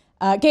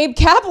 Gabe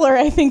Kapler,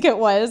 I think it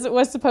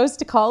was supposed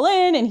to call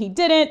in, and he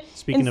didn't.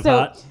 Speaking of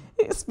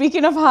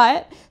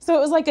hot. So it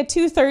was like a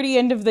 2:30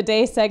 end of the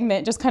day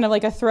segment, just kind of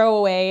like a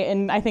throwaway.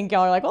 And I think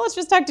y'all are like, well, let's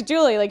just talk to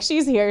Julie. Like,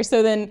 she's here.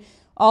 So then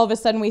all of a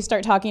sudden we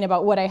start talking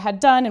about what I had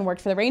done and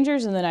worked for the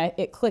Rangers. And then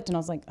it clicked, and I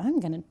was like,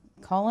 I'm going to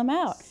call him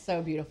out.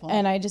 So beautiful.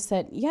 And I just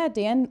said, yeah,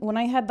 Dan, when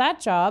I had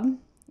that job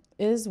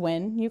is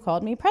when you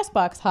called me Press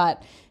Box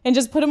Hot, and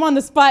just put him on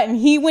the spot. And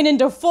he went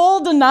into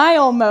full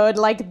denial mode,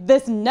 like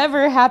this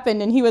never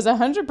happened. And he was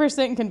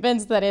 100%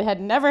 convinced that it had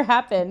never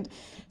happened.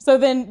 So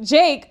then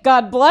Jake,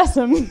 God bless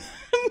him,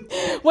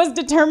 was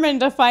determined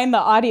to find the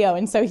audio.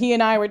 And so he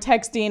and I were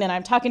texting, and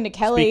I'm talking to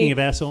Kelly. Speaking of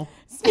asshole.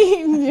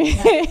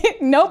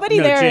 Nobody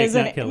No, there Jake, is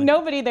not Kelly.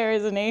 nobody there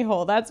is an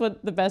a-hole. That's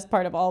what the best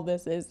part of all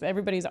this is.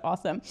 Everybody's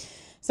awesome.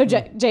 So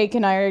Jake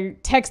and I are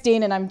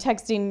texting, and I'm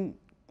texting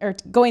or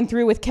going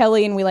through with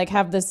Kelly, and we like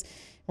have this,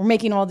 we're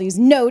making all these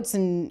notes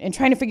and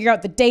trying to figure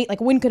out the date.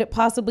 Like, when could it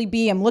possibly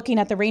be? I'm looking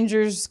at the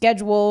Rangers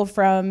schedule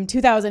from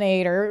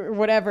 2008 or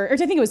whatever, or I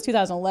think it was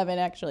 2011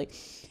 actually.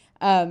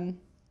 And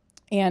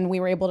we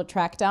were able to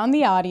track down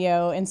the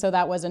audio. And so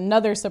that was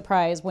another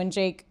surprise when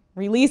Jake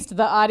released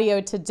the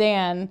audio to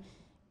Dan,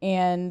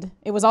 and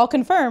it was all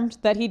confirmed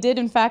that he did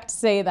in fact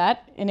say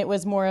that. And it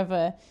was more of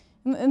a,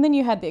 and then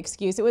you had the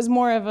excuse. It was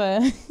more of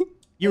a,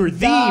 You were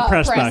the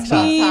Press Box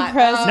Hot.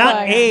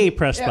 Not a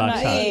Press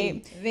Box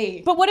Hot.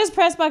 The. But what does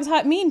Press Box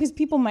Hot mean? Because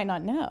people might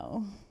not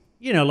know.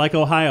 Like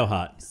Ohio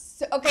Hot.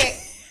 So,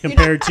 okay.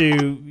 Compared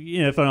to,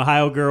 if an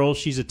Ohio girl,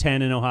 she's a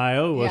 10 in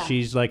Ohio, well, Yeah.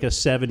 she's like a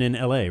 7 in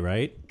LA,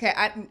 right? Okay,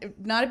 I'm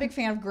not a big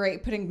fan of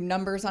putting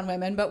numbers on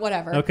women, but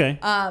whatever. Okay.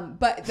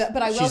 But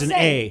I will She's an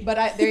say, A.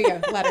 but there you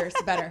go, letters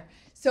better.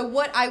 So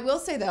what I will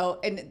say though,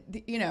 and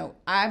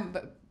I'm,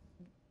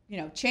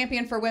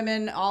 champion for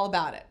women, all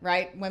about it,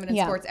 right? Women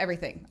in sports,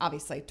 everything.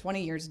 Obviously,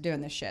 20 years doing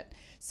this shit.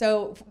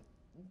 So,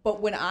 but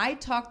when I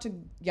talk to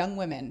young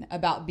women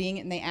about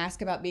and they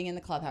ask about being in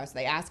the clubhouse,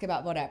 they ask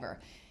about whatever.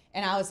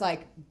 And I was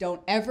like,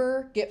 don't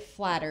ever get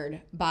flattered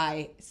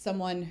by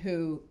someone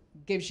who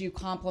gives you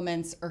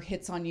compliments or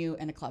hits on you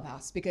in a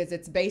clubhouse, because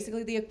it's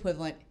basically the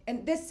equivalent.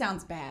 And this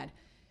sounds bad,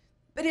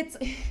 but it's,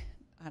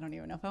 I don't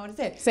even know if I want to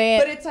say it. Say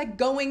it. But it's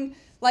like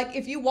like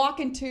if you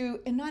walk into,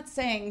 and not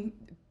saying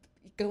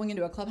going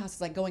into a clubhouse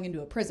is like going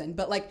into a prison,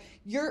 but like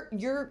you're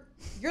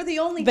the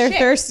only They're chick.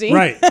 thirsty.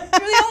 Right. You're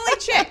the only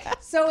chick.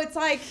 So it's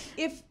like,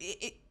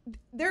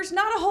 there's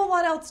not a whole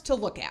lot else to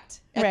look at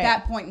Right.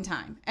 that point in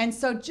time. And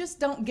so just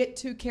don't get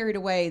too carried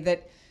away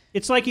that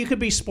It's like you could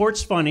be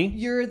sports funny.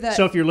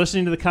 So if you're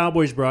listening to the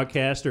Cowboys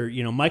broadcast, or,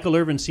 Michael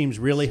Irvin seems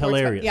really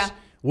hilarious. Yeah.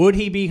 Would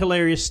he be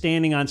hilarious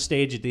standing on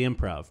stage at the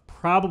Improv?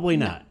 Probably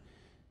not.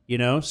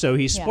 So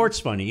he's sports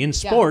funny. In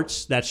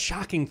sports, that's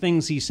shocking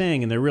things he's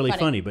saying, and they're really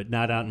funny, but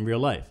not out in real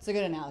life. It's a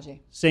good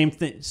analogy. Same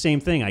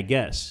thing, I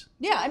guess.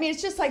 Yeah, I mean,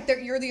 it's just like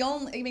you're the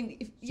only, I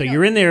mean.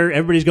 You're in there,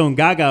 everybody's going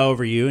gaga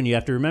over you, and you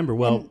have to remember,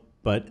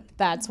 but.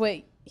 That's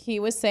what he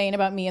was saying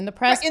about me in the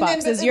press Right,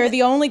 box, is you're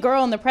the only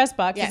girl in the press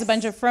box. Yes. It's a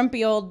bunch of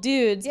frumpy old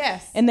dudes.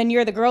 Yes. And then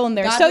you're the girl in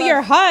there. God so love-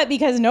 you're hot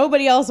because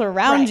nobody else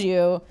around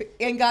you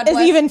And God is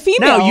bless. even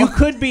female. Now, you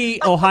could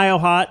be Ohio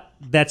hot,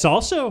 that's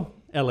also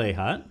LA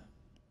hot,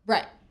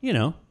 Right.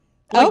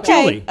 Like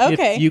Okay, Julie.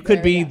 okay. You could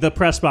There be we go. the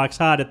press box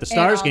hot at the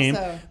Stars also- game,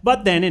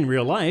 but then in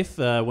real life,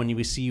 when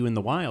we see you in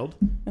the wild,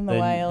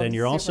 then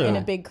you're also in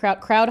a big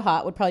crowd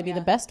hot would probably be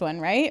the best one,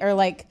 right? Or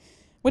like,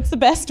 what's the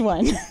best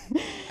one?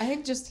 I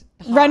think just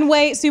hot.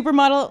 Runway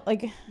supermodel,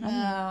 like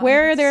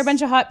where are there a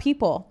bunch of hot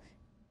people?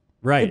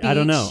 Right. I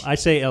don't know. beach. I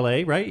say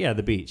L.A., right? Yeah,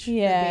 the beach.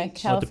 Yeah, The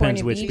beach. Well, it California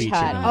depends which beach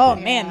hot. you're Oh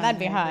going man, that'd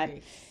be I hot.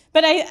 agree.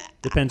 But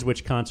Depends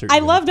which concert. I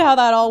you're loved how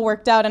that all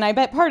worked out, and I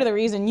bet part of the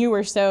reason you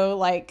were so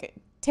like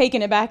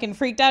taken aback and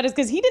freaked out is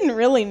because he didn't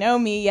really know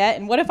me yet.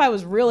 And what if I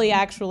was really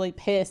actually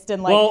pissed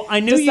and like Well, I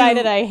knew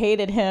decided you- I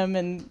hated him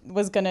and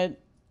was gonna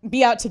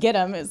be out to get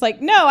him? It's like,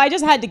 no, I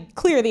just had to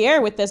clear the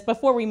air with this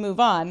before we move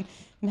on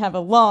and have a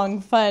long,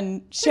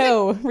 fun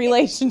show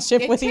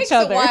relationship with each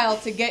other. It takes a while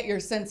to get your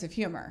sense of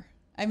humor.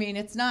 I mean,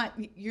 it's not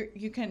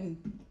you can.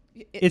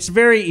 It's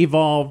very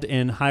evolved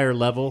and higher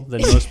level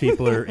than most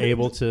people are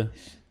able to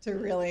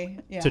really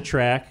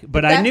track.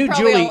 But That's I knew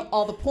probably Julie.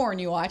 all the porn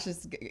you watch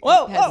is.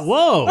 Whoa, has-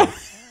 Whoa!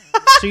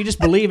 So you just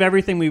believe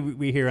everything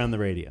we hear on the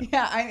radio?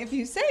 Yeah, if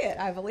you say it,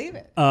 I believe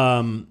it.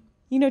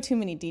 You know too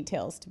many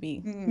details to be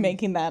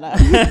making that up.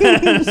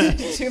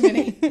 Too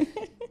many.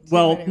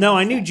 Well, no,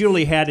 I knew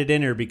Julie had it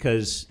in her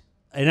because,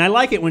 and I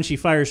like it when she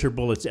fires her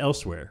bullets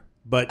elsewhere.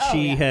 But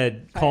she yeah.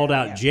 had called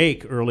out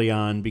Jake early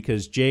on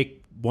because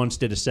Jake once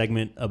did a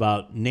segment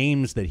about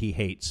names that he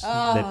hates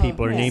that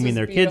people are this naming is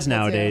their kids beautiful,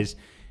 nowadays.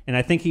 And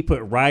I think he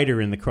put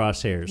Ryder in the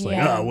crosshairs. Like,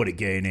 Yeah. oh, what a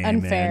gay name,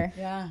 Unfair. man.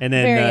 Yeah. And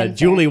Very then unfair.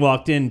 Julie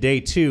walked in day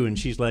 2, and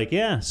she's like,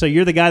 yeah, so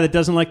you're the guy that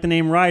doesn't like the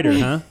name Ryder,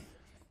 huh?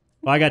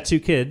 Well, I got 2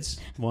 kids.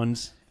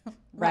 One's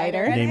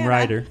Ryder. named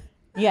Ryder.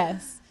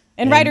 Yes.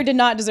 And Ryder did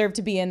not deserve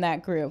to be in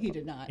that group. He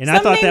did not. And I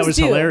thought that names was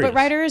do, hilarious. But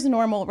Ryder is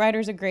normal.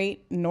 Ryder's a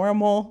great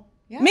normal.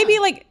 Yeah. Maybe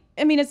like,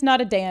 I mean, it's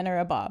not a Dan or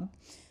a Bob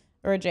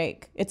or a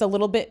Jake. It's a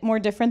little bit more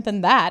different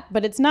than that,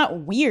 but it's not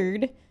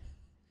weird.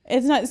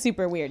 It's not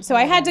super weird. So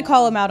I had to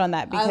call him out on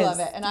that because, love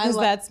it. And because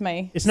that's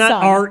my It's not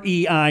son.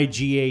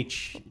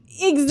 REIGH.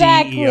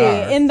 Exactly.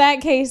 DER. In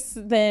that case,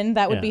 then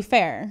that would Yeah. be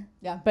fair.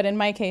 Yeah. But in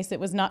my case, it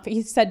was not.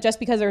 He said just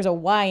because there's a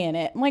Y in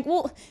it. I'm like,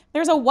 well,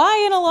 there's a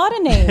Y in a lot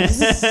of names.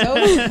 so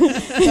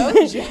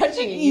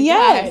judgy. You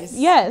Yes, guys.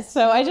 yes.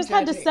 So I just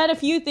had to judgy. set a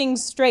few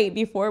things straight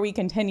before we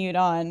continued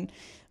on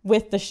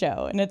with the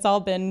show, and it's all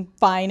been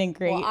fine and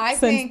great Well, I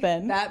since think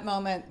then. that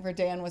moment where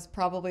Dan was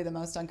probably the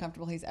most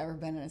uncomfortable he's ever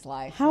been in his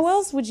life. How was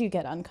else would you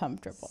get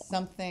uncomfortable?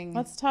 Something.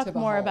 Let's talk to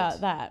more behold.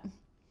 about that.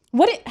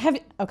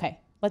 Okay,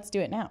 let's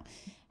do it now.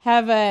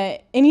 Have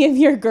any of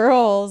your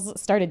girls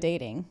started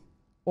dating,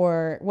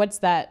 or what's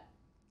that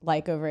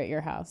like over at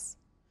your house?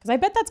 Because I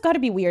bet that's got to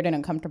be weird and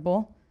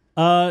uncomfortable.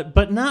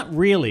 But not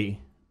really.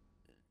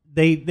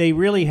 They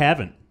really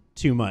haven't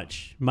too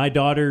much. My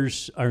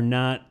daughters are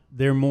not.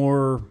 They're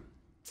more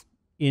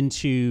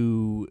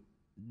into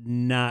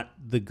not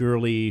the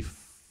girly,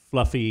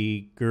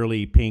 fluffy,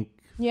 girly pink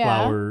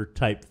flower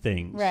type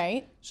things.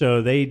 Right.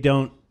 So they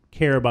don't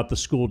care about the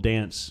school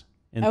dance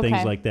and things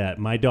Okay. like that.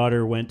 My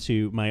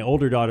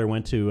older daughter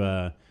went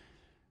to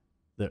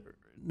the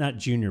not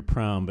junior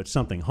prom, but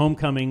something,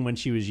 homecoming when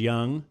she was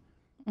young,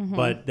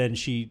 but then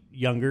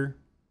younger,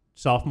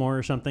 sophomore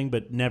or something,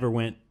 but never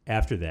went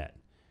after that.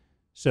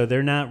 So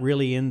they're not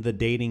really in the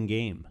dating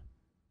game.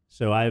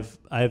 So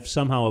I've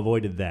somehow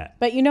avoided that.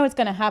 But you know it's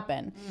going to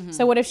happen.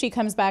 So what if she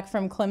comes back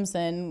from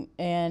Clemson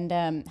and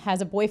has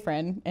a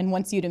boyfriend and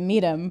wants you to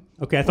meet him?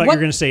 Okay, I thought you were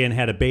going to say and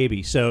had a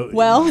baby. So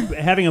Well,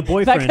 having a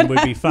boyfriend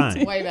would be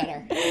fine. Way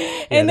better.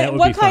 And that then would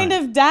what be kind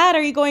fine. of dad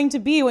are you going to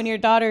be when your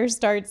daughter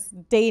starts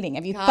dating?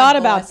 Have you God thought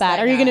about bless that? that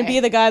Are you going to guy. be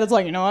the guy that's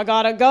like, I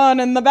got a gun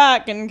in the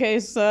back in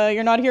case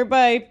you're not here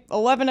by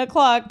 11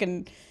 o'clock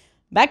and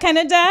that kind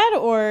of dad?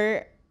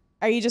 Or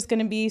are you just going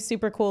to be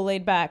super cool,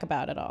 laid back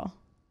about it all?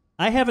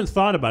 I haven't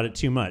thought about it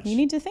too much. You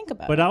need to think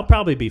about but it. I'll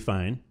probably be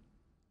fine.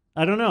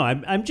 I don't know.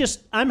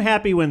 I'm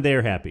happy when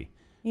they're happy.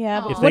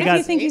 Yeah, but If what they if you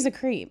got- think he's a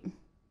creep?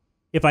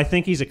 If I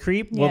think he's a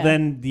creep, well Yeah.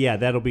 then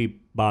that'll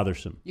be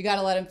bothersome. You got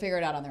to let him figure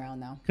it out on their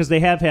own, though. Because they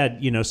have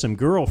had, some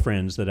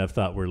girlfriends that I've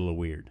thought were a little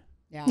weird.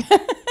 Yeah.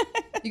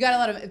 You got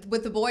to let him.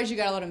 With the boys, you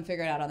got to let them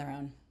figure it out on their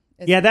own.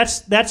 Yeah, that's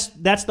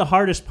the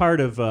hardest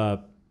part of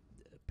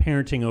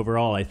parenting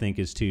overall, I think,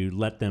 is to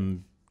let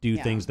them do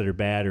things that are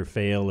bad or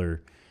fail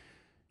or,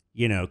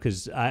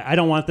 because I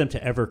don't want them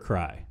to ever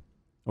cry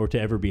or to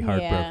ever be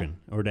heartbroken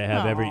or to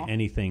have Aw.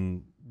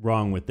 anything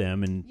wrong with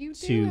them. And You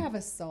do have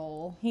a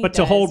soul. He but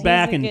to does. hold He's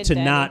back a and good to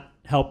daddy. not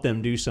help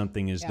them do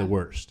something is the Yeah.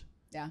 worst.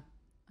 Yeah,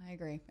 I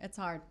agree. It's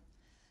hard.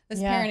 This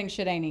Yeah. parenting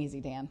shit ain't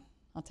easy, Dan.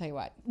 I'll tell you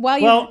what.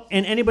 Well,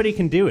 and anybody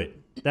can do it.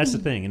 That's the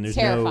thing. And It's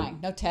there's terrifying.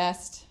 No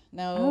test,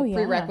 no Oh, yeah.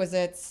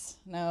 prerequisites,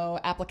 no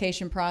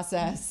application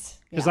process.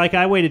 Because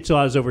I waited till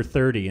I was over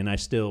 30, and I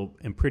still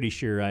am pretty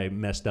sure I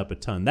messed up a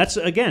ton. That's,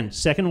 again,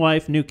 second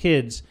wife, new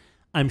kids.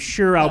 I'm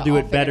sure I'll Gotta do all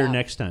it figure better it out.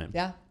 next time.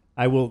 Yeah.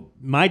 I will.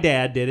 My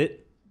dad did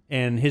it,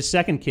 and his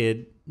second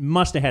kid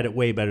must have had it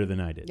way better than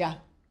I did. Yeah.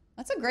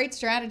 That's a great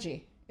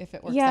strategy if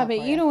it works Yeah, out but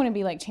for you don't want to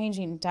be like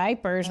changing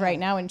diapers right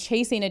now and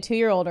chasing a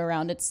 2-year-old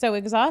around. It's so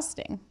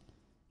exhausting.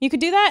 You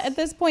could do that at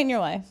this point in your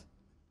life.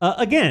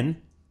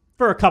 Again,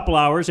 for a couple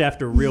hours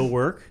after real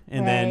work,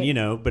 and Right.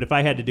 then, but if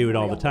I had to do it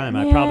all the time,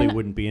 I Man. probably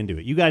wouldn't be into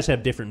it. You guys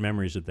have different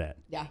memories of that.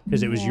 Yeah.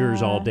 Because it was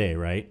yours all day,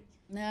 right?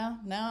 No.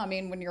 I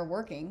mean, when you're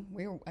working,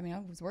 I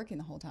was working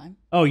the whole time.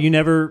 Oh, you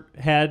never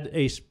had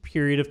a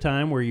period of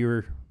time where you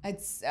were...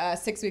 It's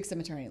 6 weeks of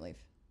maternity leave.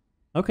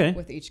 Okay.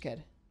 with each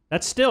kid.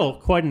 That's still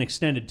quite an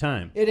extended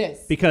time. It is.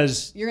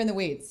 Because You're in the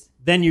weeds.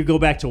 then you go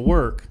back to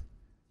work.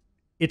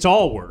 It's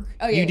all work.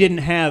 Oh, yeah, you yeah. didn't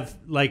have,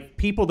 like,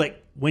 people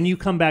that, when you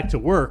come back to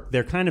work,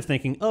 they're kind of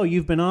thinking, oh,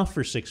 you've been off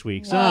for 6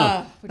 weeks.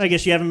 I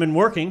guess you haven't been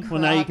working. Well,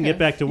 now you can get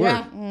back to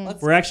work. Yeah.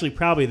 We're actually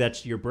probably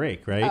that's your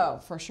break, right? Oh,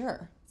 for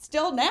sure.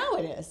 Still now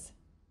it is.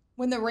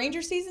 When the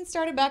Ranger season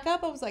started back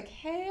up, I was like,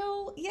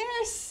 hell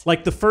yes.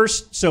 Like the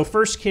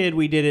first kid,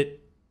 we did it,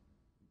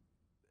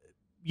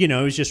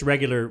 it was just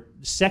regular.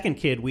 Second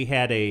kid, we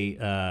had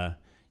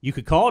you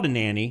could call it a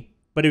nanny,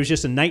 but it was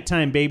just a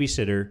nighttime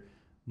babysitter,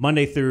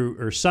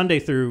 Sunday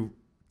through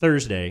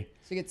Thursday.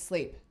 So you get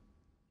sleep.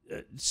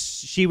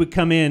 She would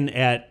come in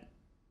at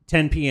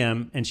 10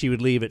 p.m. and she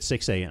would leave at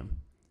 6 a.m.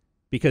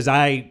 because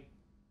I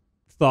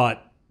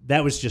thought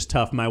that was just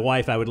tough. My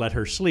wife, I would let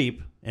her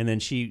sleep, and then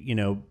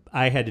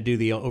I had to do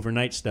the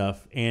overnight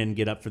stuff and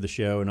get up for the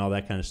show and all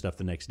that kind of stuff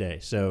the next day.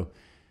 So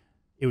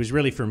it was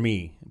really for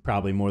me,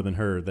 probably more than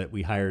her, that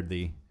we hired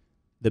the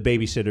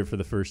babysitter for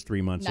the first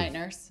 3 months Night of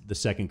nurse. the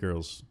second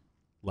girl's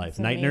life. That's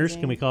Night amazing. nurse,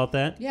 can we call it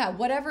that? Yeah,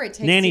 whatever it takes.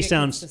 Nanny to get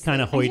sounds kids to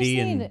kind of sleep. hoity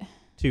and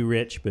too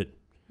rich, but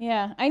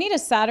Yeah, I need a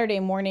Saturday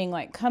morning,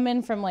 like come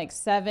in from like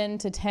 7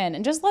 to 10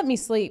 and just let me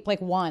sleep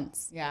like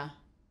once. Yeah.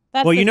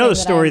 That's well, you know the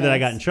thing story that I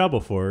miss. got in trouble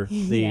for.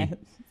 Yes.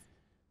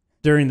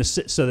 During the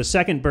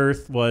second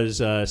birth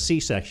was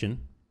C-section.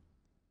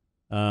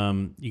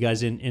 You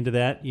guys into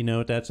that? You know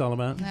what that's all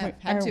about? I've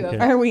had two of Okay.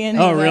 them. Are we in?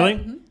 Oh, really?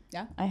 Mhm.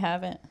 Yeah. I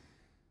haven't.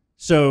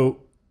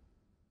 So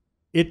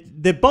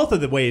both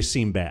of the ways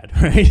seem bad,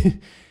 right?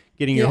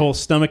 Getting your whole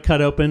stomach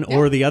cut open,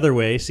 or the other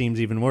way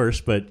seems even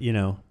worse. But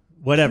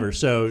whatever.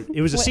 So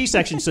it was a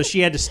C-section, so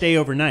she had to stay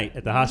overnight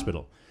at the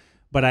hospital.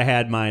 But I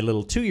had my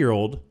little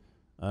 2-year-old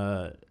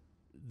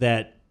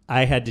that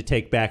I had to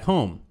take back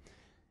home.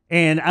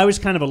 And I was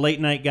kind of a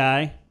late night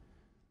guy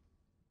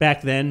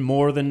back then,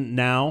 more than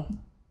now.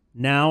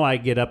 Now I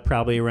get up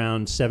probably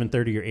around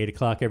 7:30 or 8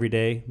 o'clock every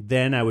day.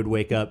 Then I would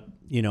wake up,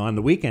 on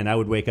the weekend, I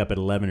would wake up at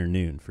 11 or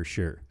noon for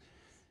sure.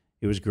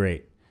 It was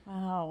great.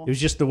 Wow. It was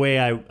just the way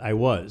I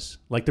was.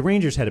 Like the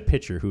Rangers had a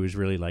pitcher who was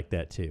really like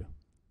that too.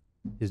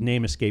 His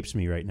name escapes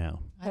me right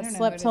now. I don't know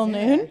Slept who till it is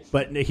noon? either.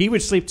 But he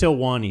would sleep till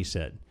 1, he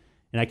said.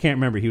 And I can't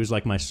remember. He was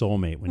like my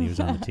soulmate when he was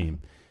on the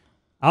team.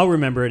 I'll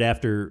remember it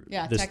after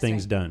this text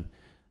thing's me. done.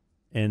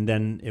 And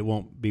then it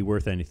won't be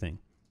worth anything.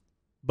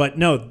 But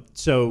no,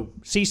 so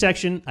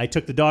C-section, I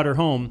took the daughter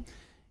home,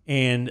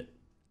 and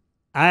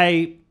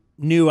I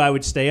knew I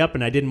would stay up,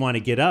 and I didn't want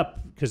to get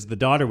up because the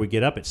daughter would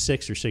get up at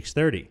 6 or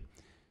 6:30.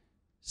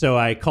 So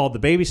I called the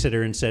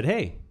babysitter and said,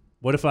 hey,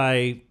 what if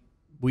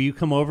will you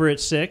come over at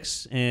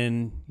 6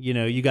 and,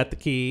 you got the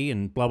key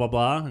and blah, blah,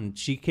 blah. And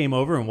she came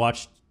over and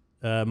watched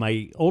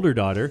my older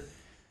daughter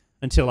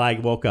until I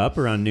woke up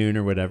around noon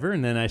or whatever,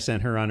 and then I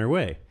sent her on her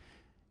way.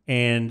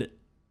 And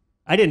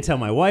I didn't tell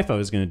my wife I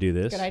was going to do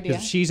this. Good idea.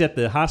 Because she's at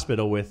the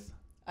hospital with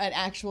An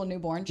actual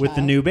newborn child.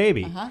 the new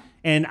baby. Uh-huh.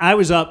 And I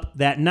was up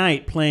that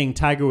night playing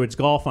Tiger Woods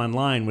golf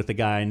online with the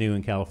guy I knew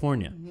in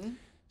California. Mm-hmm.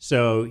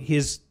 So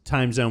his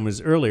time zone was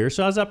earlier,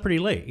 so I was up pretty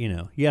late,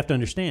 You have to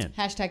understand.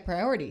 #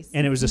 priorities.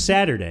 And it was a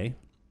Saturday.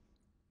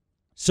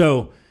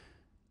 So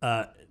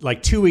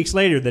like 2 weeks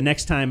later, the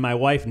next time my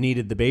wife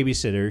needed the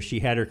babysitter, she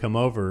had her come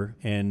over,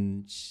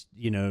 and,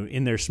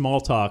 in their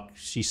small talk,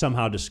 she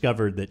somehow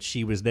discovered that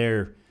she was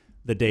there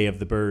the day of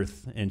the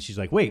birth. And she's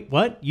like, wait,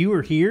 what? You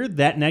were here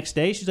that next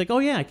day? She's like, oh,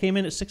 yeah, I came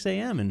in at 6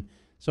 a.m. And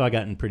so I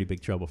got in pretty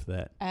big trouble for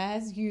that.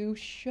 As you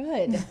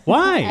should.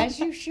 Why? As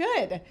you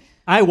should.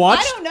 I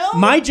watched. I don't know.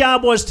 My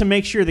job was to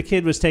make sure the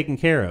kid was taken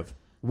care of,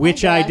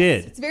 which I guess.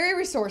 did It's very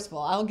resourceful.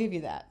 I'll give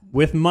you that.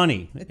 with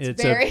money.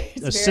 It's a very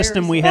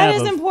system we That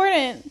have. is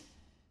important.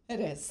 It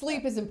is.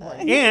 Sleep is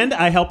important. And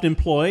I helped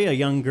employ a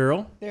young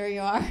girl. There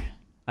you are.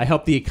 I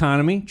helped the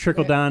economy,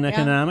 trickle-down Yeah.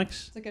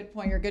 economics. That's a good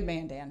point. You're a good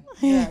man, Dan.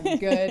 You're a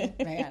good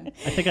man.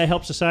 I think I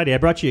helped society. I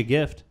brought you a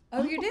gift.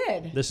 Oh, you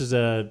did? This is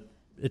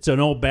it's an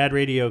old Bad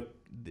Radio,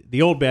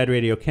 the old Bad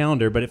Radio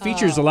calendar, but it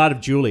features a lot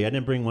of Julie. I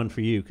didn't bring one for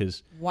you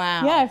because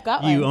Wow. Yeah, I've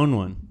got you one. own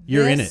one.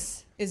 You're in it.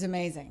 This is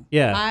amazing.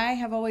 Yeah. I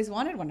have always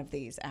wanted one of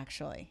these,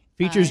 actually.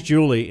 Features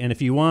Julie, and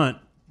if you want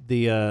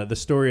the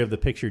story of the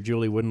picture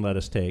Julie wouldn't let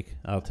us take,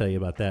 I'll tell you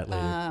about that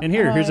later. And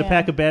here's a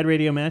pack of Bad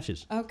Radio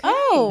matches. Okay.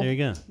 Oh, There you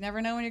go.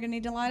 Never know when you're going to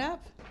need to light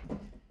up.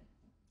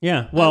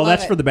 Yeah, well, love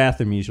that's it. for the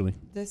bathroom usually.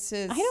 This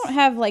is... I don't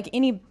have like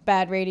any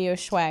Bad Radio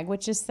swag,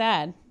 which is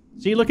sad.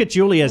 So you look at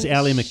Julie as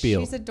Ally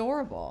McBeal, She's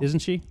adorable. isn't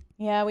she?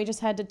 Yeah, we just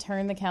had to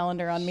turn the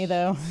calendar on me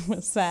though. It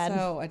was sad.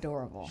 So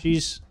adorable.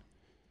 She's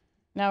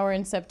Now we're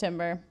in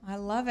September. I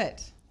love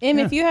it. Im,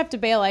 if you have to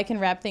bail, I can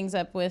wrap things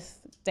up with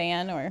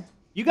Dan or.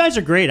 you guys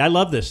are great. I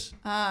love this.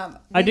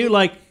 I do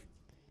like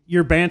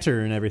your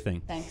banter and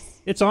everything.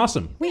 Thanks. It's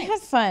awesome. We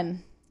have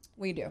fun.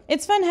 We do.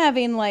 It's fun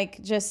having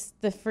like just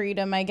the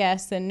freedom, I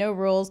guess, and no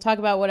rules. Talk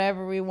about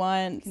whatever we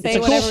want. Say a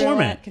cool whatever we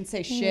format. want. Can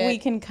say shit. We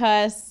can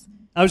cuss.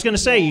 I was going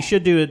to say you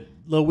should do a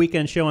little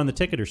weekend show on the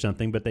ticket or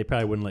something, but they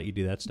probably wouldn't let you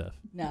do that stuff.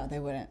 No, they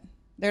wouldn't.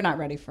 They're not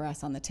ready for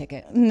us on the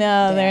ticket.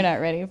 No, they're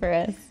not ready for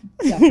us.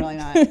 Definitely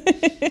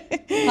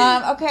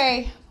not.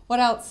 Okay. What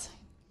else?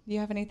 Do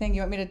you have anything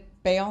you want me to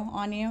bail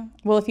on you?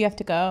 Well, if you have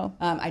to go.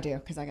 I do,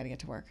 because I got to get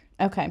to work.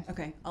 Okay.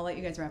 Okay, I'll let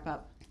you guys wrap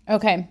up.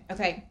 Okay.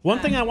 One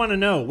thing I want to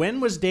know, when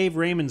was Dave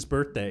Raymond's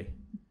birthday?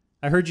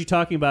 I heard you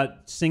talking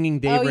about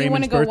singing Dave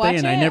Raymond's birthday,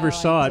 and I never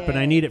saw it, but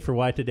I need it for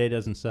Why Today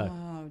Doesn't Suck.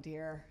 Oh,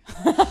 dear.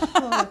 That's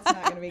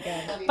not going to be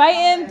good. Bye,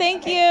 Em.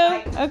 Thank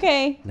you.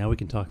 Okay. Now we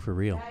can talk for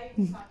real.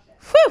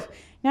 Whew.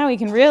 Now we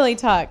can really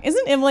talk.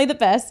 Isn't Emily the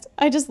best?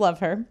 I just love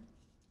her.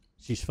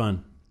 She's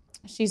fun.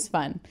 She's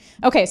fun.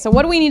 Okay, so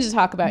what do we need to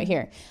talk about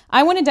here?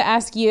 I wanted to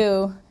ask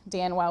you,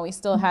 Dan, while we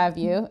still have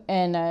you,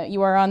 and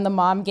you are on the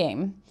mom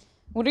game.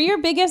 What are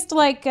your biggest,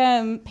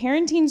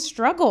 parenting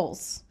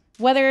struggles?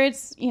 Whether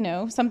it's,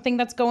 something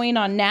that's going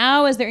on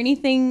now. Is there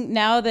anything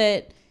now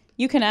that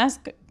you can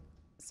ask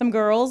some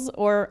girls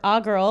or a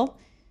girl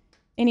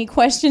any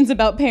questions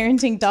about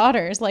parenting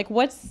daughters? Like,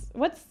 what's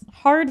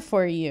hard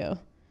for you?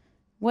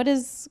 What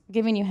is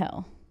giving you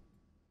hell?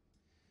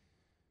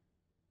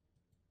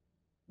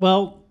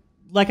 Well,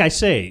 like I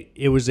say,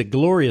 it was a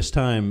glorious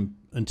time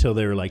until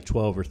they were like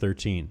 12 or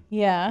 13.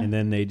 Yeah. And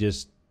then they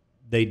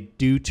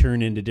do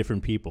turn into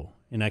different people.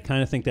 And I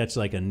kind of think that's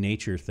like a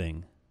nature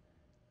thing.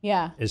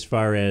 Yeah. As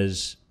far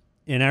as,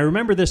 and I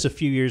remember this a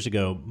few years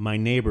ago, my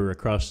neighbor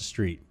across the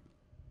street,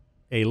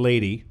 a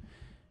lady,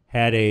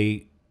 had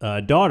a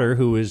daughter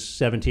who was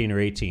 17 or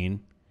 18,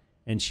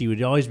 and she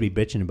would always be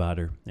bitching about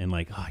her and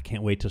like, oh, I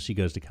can't wait till she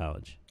goes to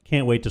college.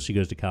 Can't wait till she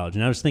goes to college.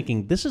 And I was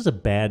thinking, this is a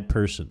bad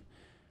person.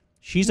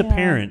 She's a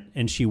parent,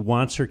 and she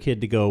wants her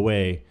kid to go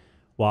away,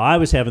 while I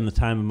was having the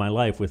time of my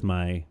life with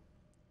my,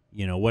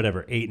 8 and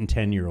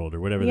 10-year-old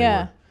or whatever they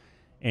were.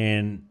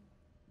 And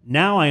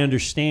now I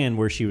understand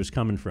where she was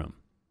coming from,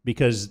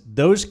 because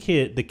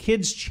the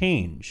kids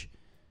change.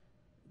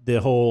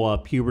 The whole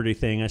puberty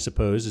thing, I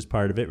suppose, is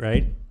part of it,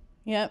 right?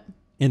 Yep.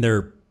 And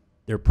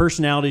their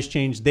personalities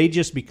change. They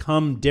just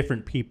become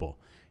different people,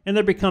 and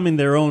they're becoming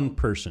their own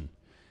person.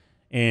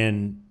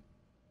 And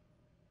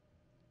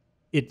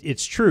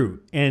it's true.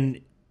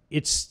 And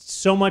it's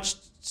so much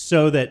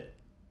so that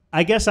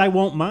I guess I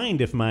won't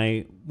mind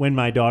when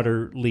my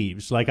daughter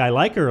leaves. Like, I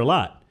like her a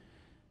lot.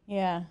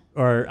 Yeah.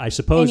 Or I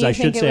suppose I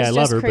should say I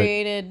love her. But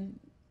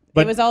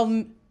it was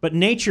all. But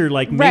nature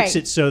makes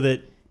it so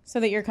that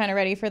you're kind of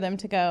ready for them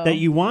to go. That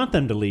you want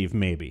them to leave,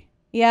 maybe.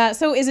 Yeah.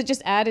 So is it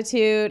just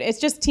attitude? It's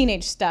just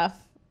teenage stuff,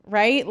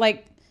 right?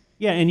 Like.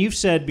 Yeah, and you've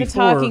said the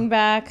before. Talking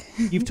back.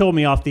 You've told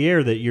me off the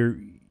air that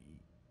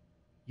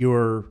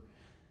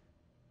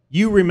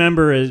you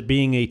remember as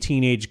being a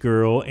teenage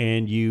girl,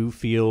 and you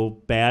feel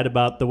bad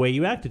about the way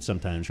you acted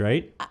sometimes,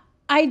 right?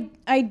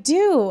 I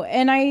do,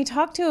 and I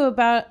talked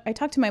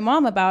to my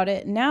mom about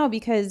it now,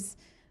 because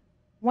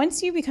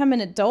once you become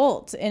an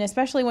adult, and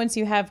especially once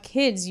you have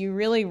kids, you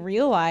really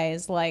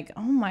realize, like,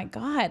 oh my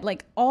God,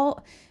 like,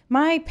 all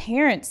my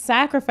parents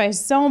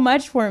sacrificed so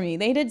much for me.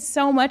 They did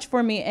so much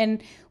for me,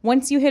 and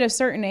once you hit a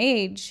certain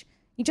age,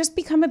 you just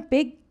become a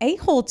big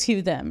a-hole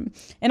to them.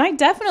 And I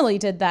definitely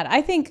did that.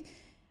 I think,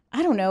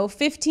 I don't know,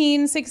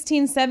 15,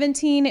 16,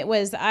 17,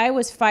 I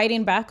was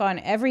fighting back on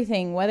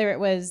everything, whether it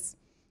was,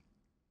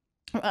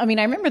 I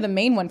remember the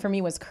main one for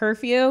me was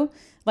curfew.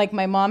 Like,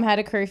 my mom had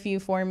a curfew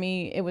for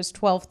me. It was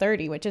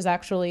 12:30, which is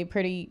actually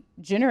pretty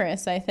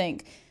generous, I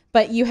think.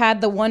 But you had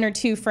the one or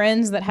two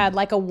friends that had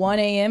like a 1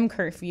 a.m.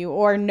 curfew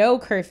or no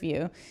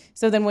curfew.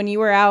 So then when you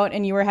were out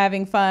and you were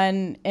having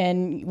fun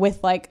and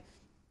with like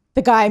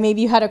the guy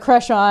maybe you had a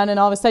crush on, and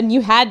all of a sudden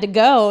you had to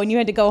go and you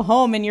had to go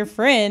home, and your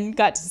friend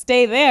got to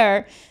stay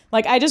there.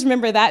 Like, I just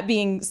remember that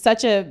being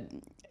such a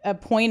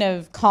point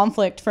of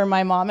conflict for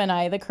my mom and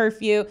I, the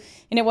curfew.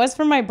 And it was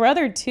for my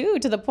brother too,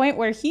 to the point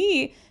where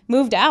he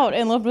moved out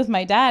and lived with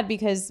my dad,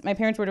 because my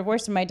parents were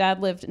divorced and my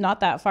dad lived not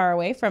that far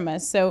away from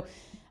us. So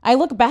I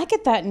look back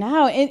at that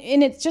now,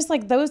 and it's just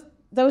like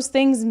those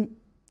things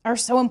are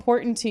so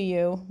important to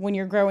you when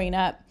you're growing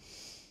up.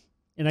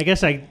 And I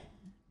guess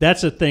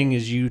that's the thing,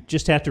 is you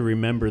just have to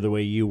remember the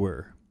way you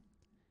were.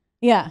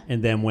 Yeah.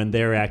 And then when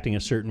they're acting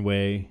a certain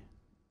way,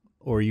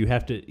 or you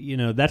have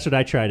to, that's what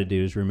I try to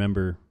do, is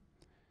remember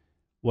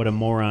what a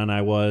moron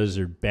I was,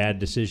 or bad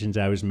decisions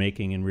I was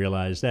making, and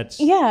realize that's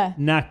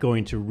not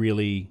going to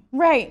really...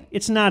 Right.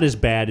 It's not as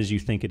bad as you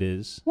think it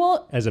is,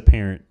 well, as a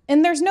parent.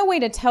 And there's no way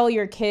to tell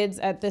your kids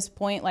at this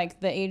point,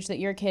 like the age that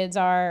your kids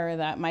are, or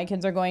that my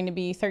kids are going to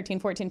be 13,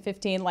 14,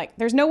 15. Like,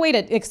 there's no way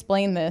to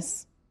explain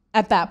this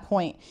at that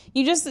point.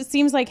 You just, it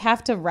seems like,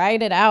 have to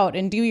ride it out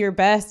and do your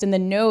best, and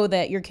then know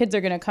that your kids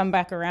are going to come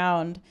back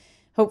around,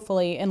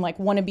 hopefully, and like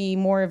want to be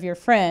more of your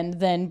friend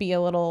than be a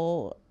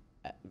little...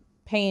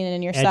 pain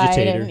in your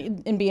agitator.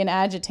 Side and be an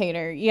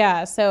agitator.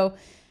 Yeah. So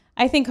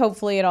I think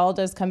hopefully it all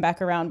does come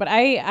back around, but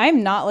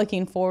I'm not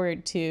looking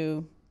forward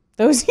to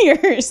those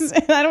years.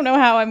 And I don't know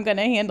how I'm going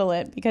to handle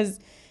it, because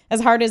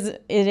as hard as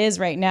it is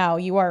right now,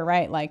 you are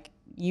right. Like,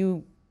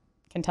 you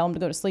can tell them to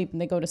go to sleep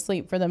and they go to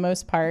sleep for the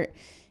most part,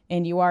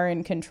 and you are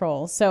in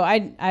control. So I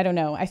don't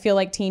know. I feel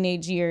like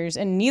teenage years,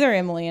 and neither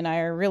Emily and I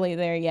are really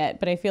there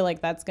yet, but I feel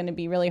like that's going to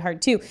be really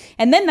hard too.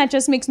 And then that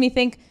just makes me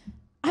think,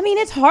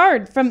 it's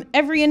hard from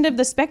every end of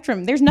the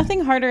spectrum. There's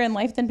nothing harder in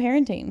life than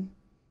parenting.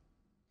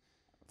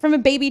 from a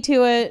baby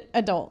to a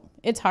adult.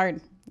 It's hard.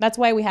 That's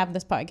why we have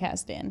this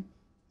podcast, Dan.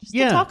 Just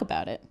to talk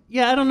about it.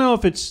 Yeah, I don't know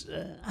if it's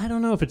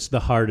the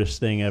hardest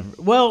thing ever.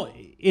 Well,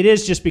 it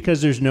is just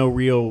because there's no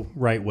real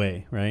right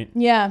way, right?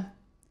 Yeah.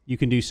 You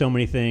can do so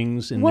many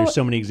things, and there's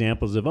so many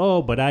examples of,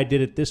 but I did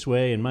it this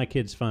way, and my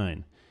kid's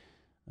fine.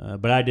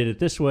 But I did it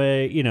this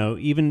way.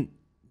 Even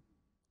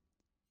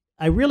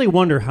I really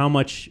wonder how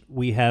much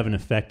we have an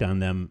effect on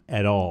them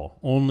at all.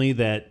 Only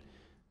that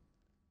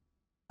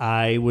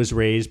I was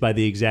raised by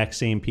the exact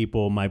same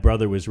people my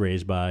brother was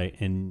raised by,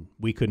 and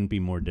we couldn't be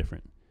more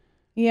different.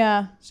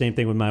 Yeah. Same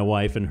thing with my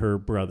wife and her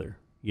brother.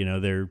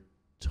 They're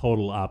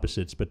total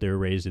opposites, but they're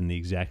raised in the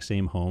exact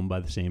same home by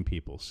the same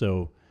people.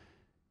 So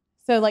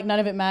like none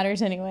of it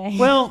matters anyway.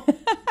 Well,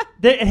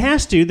 it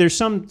has to. There's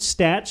some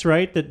stats,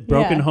 right, that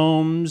broken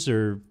homes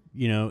or,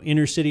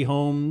 inner city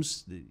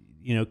homes,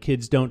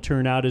 kids don't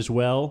turn out as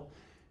well.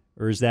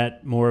 Or is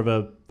that more of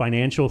a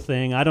financial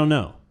thing? I don't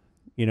know.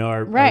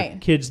 Our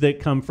kids that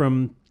come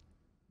from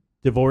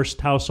divorced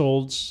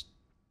households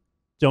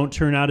don't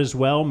turn out as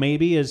well,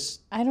 maybe, as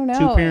I don't know.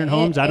 two-parent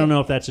homes. I don't know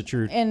if that's a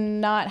truth.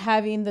 And not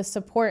having the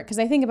support, because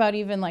I think about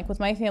even like with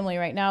my family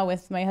right now,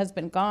 with my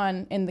husband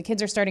gone, and the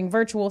kids are starting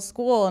virtual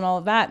school and all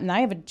of that, and I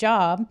have a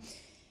job.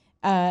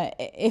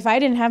 If I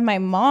didn't have my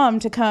mom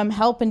to come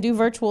help and do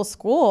virtual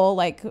school,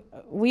 like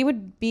we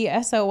would be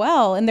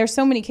SOL. And there's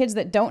so many kids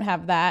that don't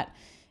have that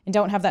and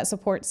don't have that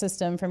support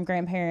system from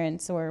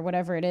grandparents or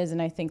whatever it is.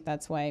 And I think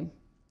that's why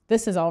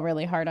this is all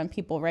really hard on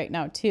people right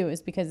now too,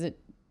 is because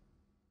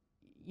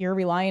you're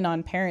relying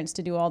on parents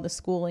to do all the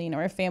schooling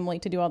or a family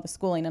to do all the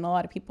schooling, and a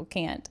lot of people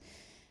can't.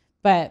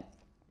 But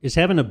is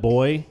having a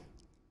boy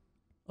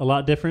a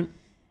lot different?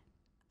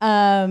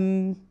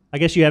 I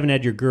guess you haven't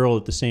had your girl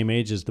at the same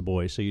age as the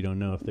boy, so you don't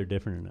know if they're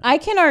different or not. I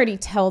can already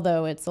tell,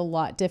 though, it's a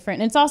lot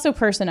different. And it's also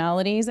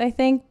personalities, I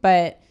think.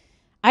 But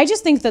I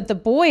just think that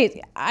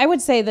I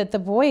would say that the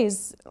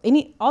boys,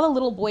 all the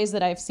little boys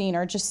that I've seen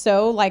are just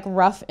so like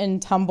rough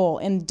and tumble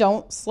and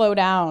don't slow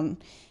down.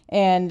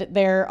 And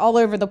they're all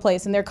over the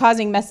place and they're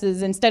causing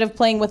messes. Instead of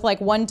playing with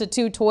like 1 to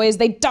 2 toys,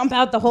 they dump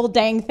out the whole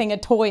dang thing of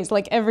toys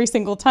like every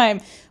single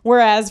time.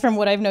 Whereas from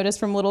what I've noticed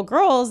from little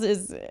girls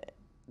is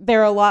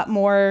they're a lot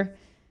more,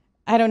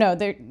 I don't know,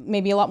 they're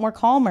maybe a lot more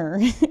calmer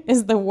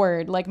is the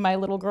word. Like my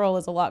little girl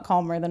is a lot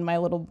calmer than my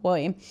little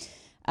boy.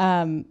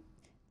 But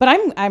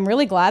I'm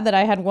really glad that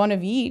I had one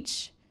of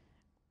each.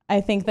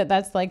 I think that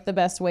that's like the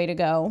best way to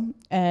go.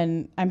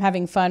 And I'm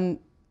having fun,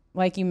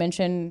 like you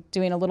mentioned,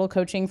 doing a little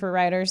coaching for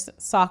Riders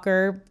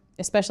soccer,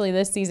 especially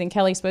this season.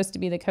 Kelly's supposed to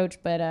be the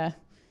coach, but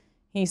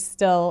he's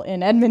still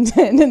in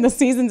Edmonton and the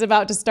season's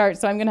about to start.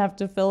 So I'm going to have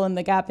to fill in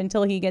the gap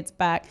until he gets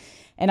back.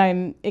 And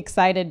I'm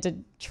excited to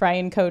try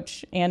and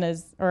coach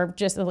Anna's, or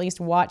just at least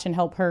watch and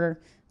help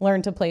her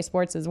learn to play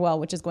sports as well,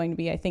 which is going to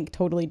be, I think,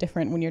 totally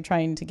different when you're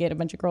trying to get a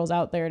bunch of girls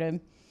out there to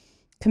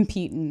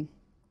compete. And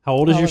how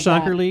old is your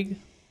soccer league?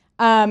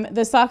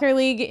 The soccer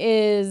league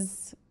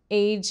is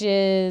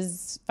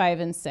ages 5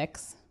 and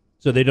 6.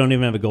 So they don't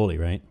even have a goalie,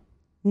 right?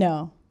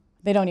 No,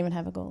 they don't even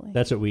have a goalie.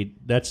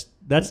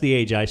 That's the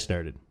age I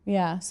started.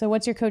 Yeah. So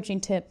what's your coaching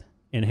tip?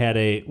 And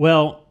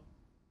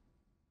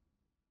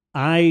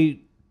I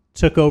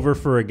took over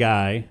for a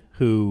guy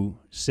who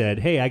said,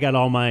 "Hey, I got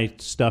all my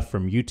stuff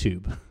from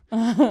YouTube."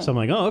 So I'm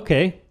like, "Oh,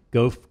 okay.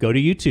 Go to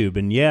YouTube."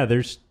 And yeah,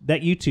 there's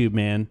that YouTube,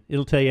 man.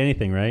 It'll tell you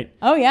anything, right?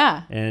 Oh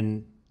yeah.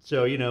 And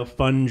so,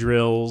 fun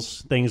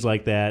drills, things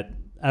like that.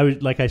 I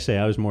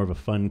was more of a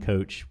fun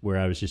coach where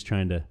I was just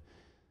trying to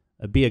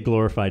be a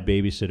glorified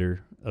babysitter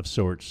of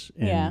sorts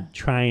and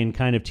try and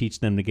kind of teach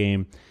them the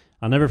game.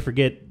 I'll never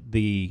forget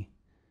the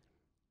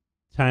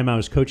time I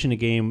was coaching a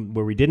game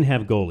where we didn't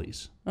have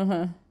goalies.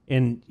 Uh-huh.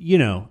 And,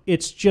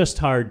 it's just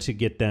hard to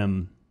get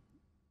them.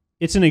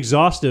 It's an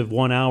exhaustive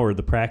 1 hour,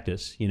 the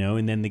practice,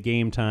 and then the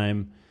game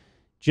time,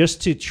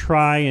 just to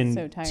try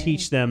and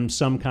teach them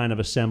some kind of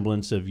a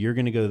semblance of you're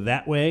going to go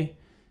that way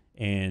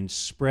and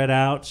spread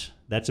out.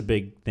 That's a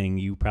big thing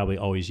you probably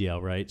always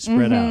yell, right?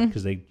 Spread out,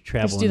 because they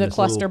travel just do in the this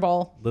cluster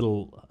ball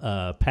little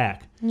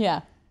pack.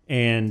 Yeah.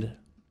 And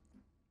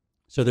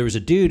so there was a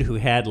dude who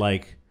had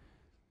like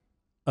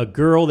a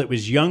girl that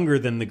was younger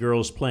than the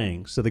girls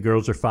playing. So the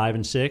girls are 5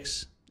 and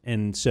 6.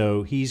 And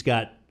so he's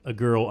got a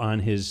girl on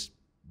his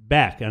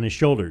back, on his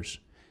shoulders,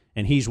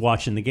 and he's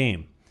watching the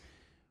game.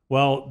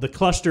 Well, the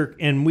cluster,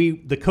 and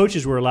the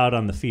coaches were allowed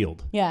on the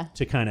field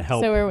to kind of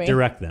help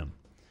direct them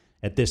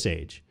at this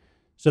age.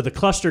 So the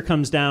cluster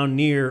comes down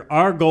near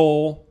our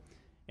goal,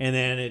 and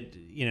then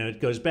it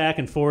goes back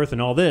and forth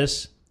and all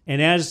this.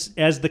 And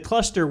as the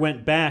cluster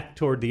went back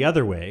toward the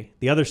other way,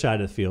 the other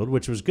side of the field,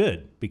 which was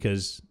good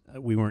because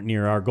we weren't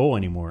near our goal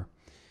anymore,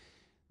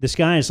 this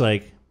guy is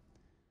like,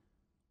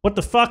 "What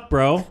the fuck,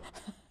 bro?"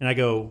 And I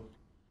go,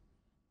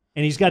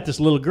 and he's got this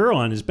little girl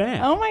on his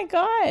back. Oh my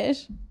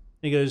gosh. And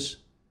he goes,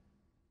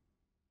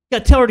 "You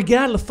got to tell her to get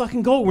out of the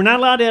fucking goal. We're not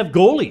allowed to have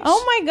goalies."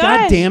 Oh my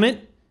gosh. God damn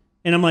it.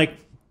 And I'm like,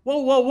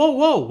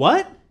 whoa,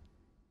 what?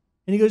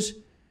 And he goes,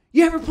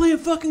 "You ever play a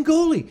fucking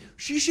goalie?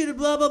 She should have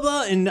blah, blah,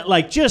 blah." And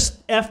like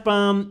just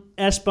F-bomb,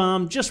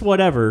 S-bomb, just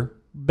whatever,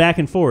 back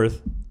and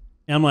forth.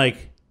 And I'm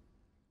like,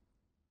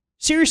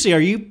 seriously, are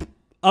you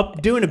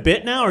up doing a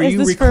bit now? Or are Is you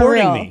this for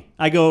recording real? me?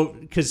 I go,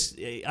 because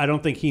I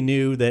don't think he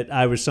knew that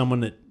I was someone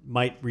that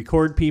might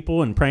record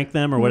people and prank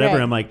them or whatever.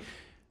 Right. I'm like,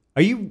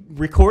 are you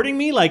recording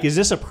me? Like, is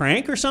this a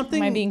prank or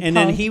something? Am I being and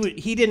then punked?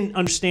 he didn't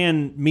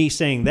understand me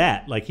saying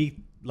that.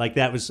 Like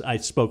that was, I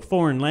spoke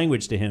foreign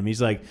language to him.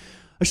 He's like,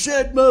 I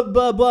said, blah,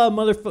 blah, blah,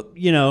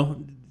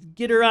 motherfucker,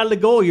 get her out of the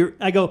goal.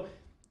 I go,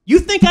 you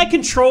think I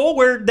control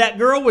where that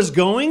girl was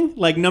going?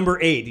 Like number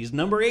 8.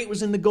 Number 8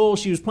 was in the goal.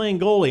 She was playing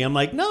goalie. I'm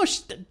like, no,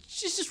 she's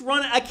just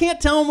running. I can't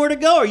tell him where to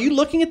go. Are you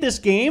looking at this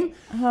game?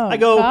 Oh, I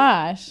go,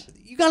 gosh.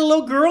 you got a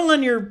little girl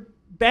on your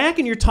back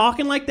and you're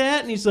talking like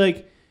that? And he's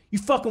like, you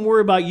fucking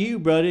worry about you,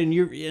 brother.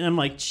 And I'm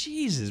like,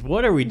 Jesus,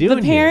 what are we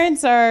doing The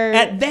parents are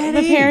At that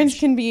the parents age.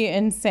 can be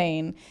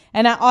insane.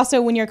 And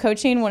also, when you're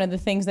coaching, one of the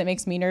things that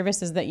makes me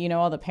nervous is that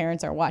all the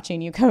parents are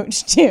watching you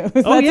coach too.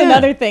 That's yeah.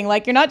 another thing.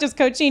 Like, you're not just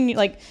coaching.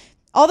 Like,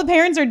 all the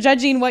parents are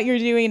judging what you're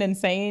doing and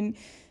saying.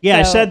 Yeah,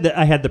 I So- said that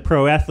I had the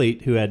pro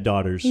athlete who had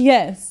daughters.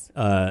 Yes.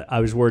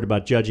 I was worried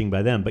about judging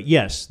by them. But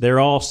yes, they're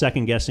all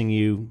second guessing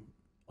you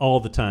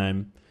all the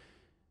time.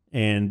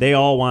 And they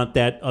all want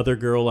that other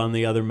girl on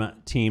the other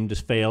team to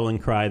fail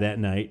and cry that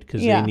night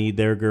because Yeah. they need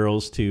their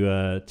girls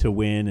to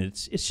win.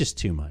 It's just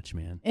too much,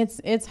 man.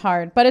 It's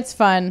hard, but it's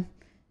fun.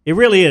 It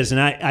really is. And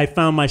I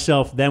found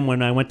myself then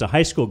when I went to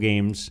high school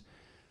games,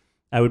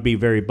 I would be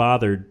very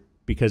bothered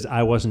because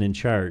I wasn't in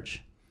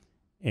charge.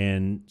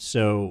 And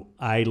so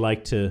I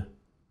like to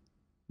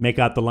make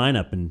out the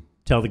lineup and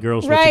tell the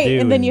girls what to Right. do.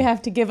 And then you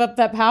have to give up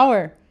that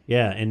power.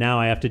 Yeah, and now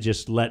I have to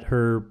just let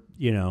her,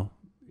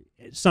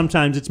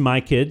 sometimes it's my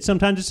kid,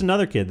 sometimes it's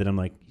another kid that I'm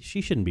like, she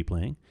shouldn't be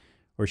playing,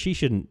 or she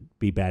shouldn't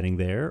be batting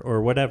there,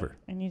 or whatever.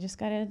 And you just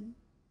got to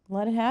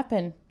let it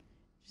happen.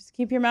 Just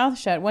keep your mouth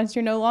shut once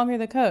you're no longer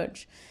the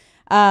coach.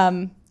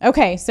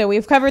 Okay, so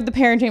we've covered the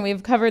parenting.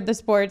 We've covered the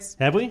sports.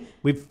 Have we?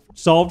 We've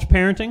solved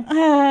parenting?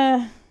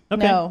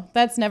 Okay. No,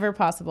 that's never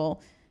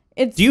possible.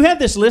 Do you have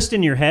this list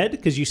in your head?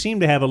 Because you seem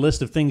to have a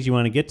list of things you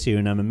want to get to,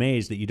 and I'm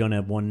amazed that you don't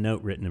have one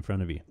note written in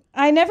front of you.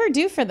 I never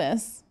do for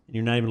this.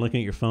 You're not even looking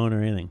at your phone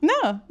or anything.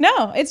 No.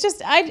 It's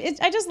just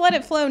I just let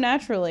it flow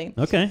naturally.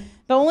 Okay.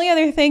 The only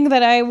other thing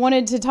that I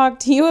wanted to talk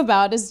to you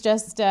about is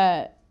just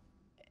I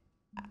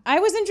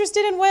was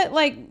interested in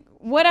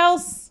what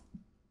else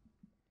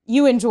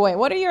you enjoy.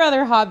 What are your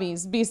other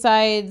hobbies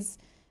besides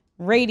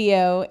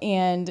radio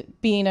and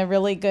being a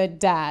really good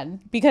dad?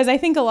 Because I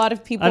think a lot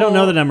of people... I don't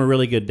know that I'm a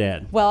really good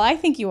dad. Well, I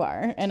think you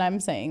are, and I'm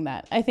saying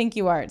that. I think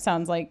you are. It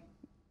sounds like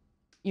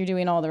you're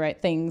doing all the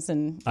right things,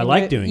 and I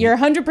like doing You're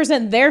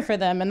 100% there for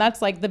them, and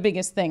that's like the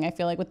biggest thing, I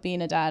feel like, with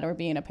being a dad or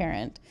being a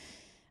parent.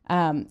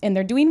 And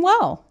they're doing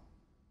well.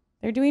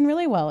 They're doing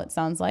really well, it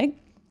sounds like.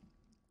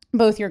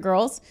 Both your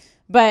girls.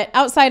 But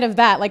outside of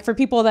that, like for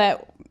people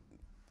that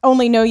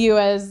only know you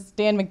as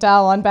Dan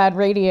McDowell on Bad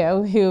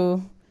Radio,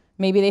 who...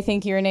 maybe they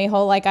think you're an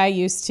a-hole like I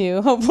used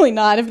to. Hopefully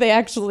not. If they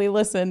actually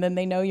listen, then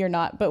they know you're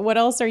not. But what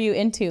else are you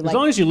into? As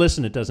long as you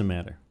listen, it doesn't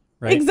matter,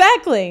 right?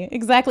 Exactly.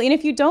 And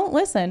if you don't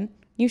listen,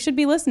 you should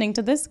be listening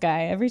to this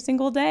guy every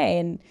single day.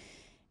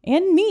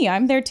 And me,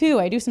 I'm there too.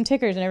 I do some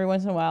tickers, and every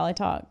once in a while I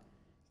talk.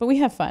 But we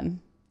have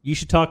fun. You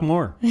should talk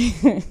more.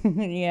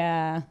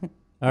 Yeah.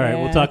 All right,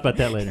 Yeah. we'll talk about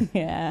that later.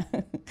 Yeah.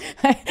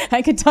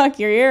 I could talk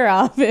your ear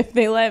off if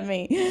they let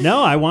me.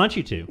 No, I want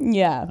you to.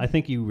 Yeah. I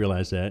think you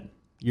realize that.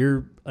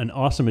 You're an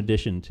awesome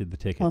addition to the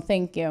ticket. Well,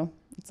 thank you.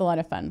 It's a lot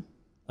of fun.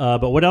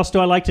 But what else do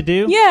I like to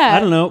do? Yeah. I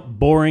don't know.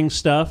 Boring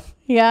stuff.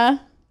 Yeah.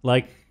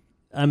 Like,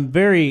 I'm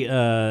very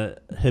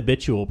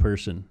habitual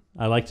person.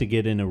 I like to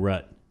get in a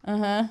rut.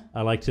 Uh-huh.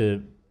 I like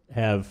to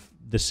have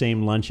the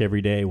same lunch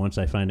every day once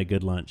I find a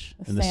good lunch.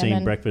 And the same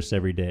Salmon. breakfast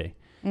every day.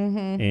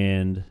 Mm-hmm.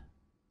 And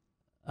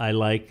I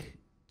like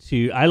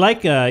you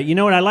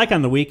know what I like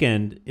on the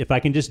weekend? If I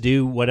can just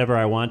do whatever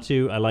I want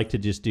to, I like to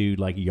just do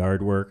like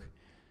yard work.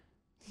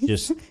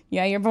 Just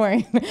Yeah, you're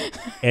boring.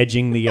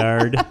 edging the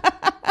yard.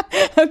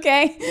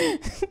 Okay.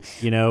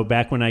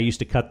 Back when I used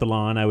to cut the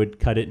lawn, I would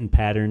cut it in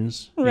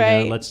patterns.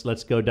 Right.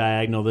 Let's go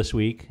diagonal this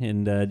week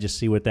and just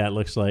see what that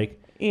looks like.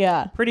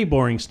 Yeah. Pretty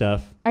boring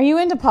stuff. Are you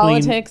into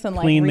politics and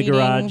like clean reading, the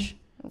garage.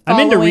 I'm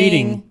into following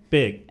reading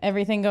big.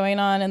 everything going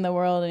on in the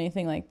world,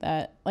 anything like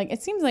that? Like,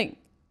 it seems like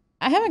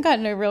I haven't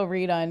gotten a real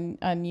read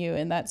on you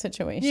in that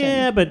situation.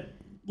 Yeah, but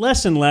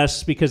less and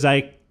less because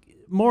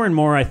more and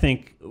more I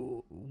think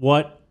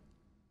What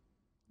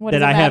does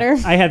that it I matter?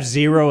 have I have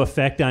zero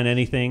effect on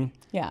anything.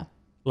 Yeah.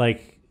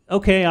 Like,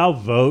 okay, I'll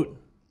vote.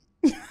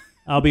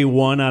 I'll be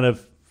one out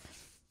of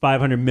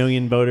 500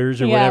 million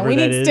voters or Yeah, whatever we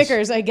that need is.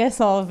 stickers. I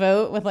guess I'll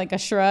vote with like a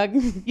shrug.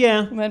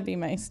 Yeah. That'd be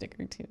my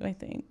sticker too, I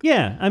think.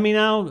 Yeah. I mean,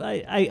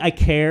 I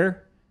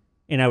care,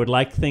 and I would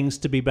like things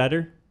to be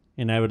better,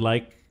 and I would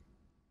like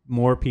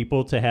more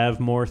people to have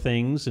more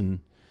things, and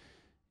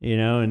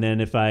and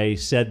then if I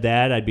said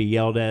that, I'd be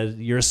yelled at,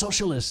 you're a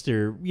socialist,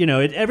 or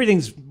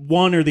everything's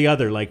one or the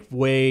other, like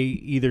way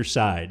either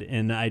side,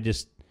 and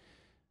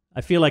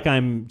I feel like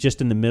I'm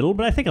just in the middle,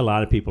 but I think a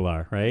lot of people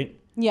are, right?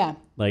 Yeah.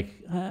 Like,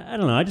 I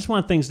don't know. I just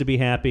want things to be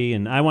happy,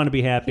 and I want to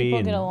be happy. People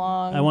and get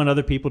along. I want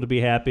other people to be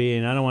happy,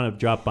 and I don't want to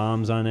drop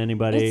bombs on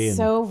anybody. It's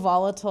so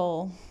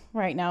volatile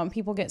right now, and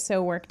people get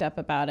so worked up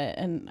about it.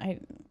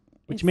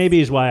 Which maybe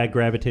is why I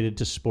gravitated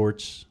to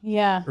sports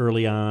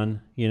early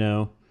on,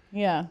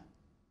 Yeah.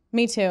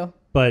 Me too.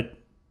 But,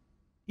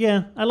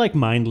 yeah, I like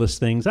mindless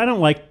things. I don't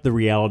like the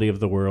reality of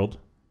the world.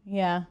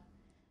 Yeah.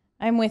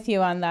 I'm with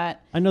you on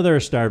that. I know there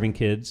are starving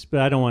kids, but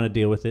I don't want to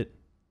deal with it.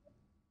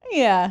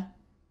 Yeah.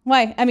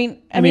 Why? I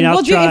mean,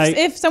 I'll try.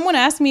 If someone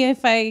asks me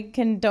if I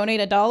can donate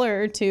 $1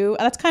 or $2,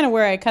 that's kind of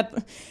where I cut.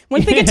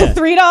 Once they get to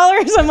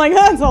 $3, I'm like,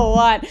 that's a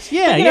lot.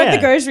 Yeah, at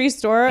the grocery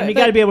store. And you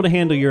got to be able to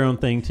handle your own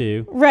thing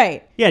too.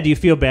 Right. Yeah. Do you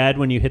feel bad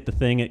when you hit the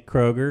thing at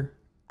Kroger?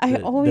 I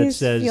always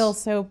feel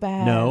so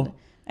bad. No.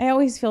 I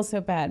always feel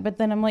so bad. But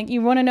then I'm like,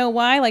 you want to know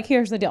why? Like,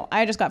 here's the deal.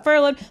 I just got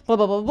furloughed, blah,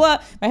 blah, blah, blah.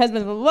 My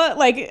husband, blah, blah, blah.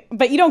 Like,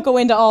 but you don't go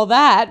into all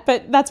that.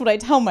 But that's what I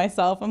tell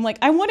myself. I'm like,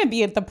 I want to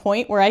be at the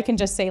point where I can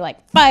just say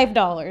like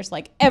 $5,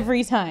 like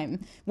every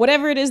time,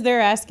 whatever it is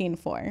they're asking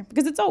for.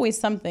 Because it's always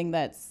something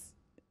that's,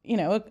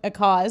 a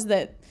cause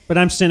that But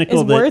I'm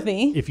cynical is that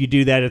worthy. If you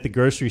do that at the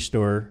grocery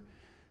store,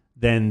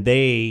 then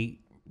they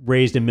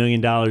raised $1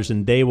 million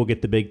and they will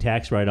get the big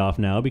tax write-off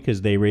now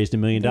because they raised $1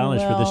 million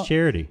for this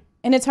charity.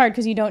 And it's hard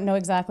because you don't know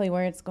exactly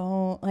where it's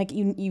going. Like,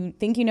 you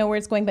think you know where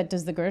it's going, but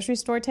does the grocery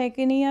store take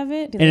any of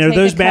it? And are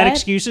those bad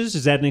excuses?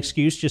 Is that an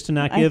excuse just to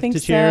not give to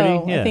charity?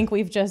 So. Yeah. I think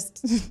we've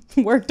just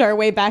worked our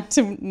way back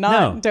to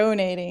not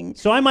donating.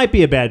 So I might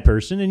be a bad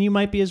person, and you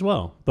might be as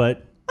well.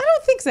 But I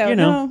don't think so.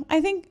 No, I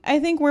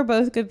think we're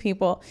both good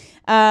people.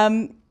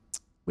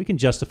 We can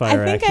justify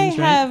our actions,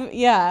 right?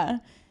 Yeah.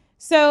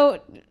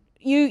 So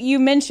you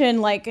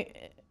mentioned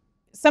like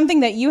something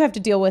that you have to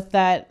deal with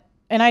that.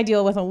 And I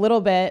deal with a little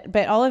bit,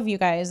 but all of you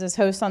guys as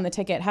hosts on the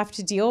ticket have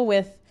to deal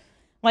with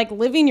like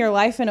living your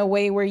life in a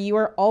way where you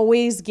are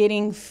always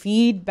getting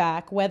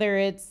feedback, whether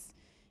it's,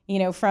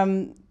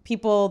 from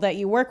people that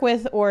you work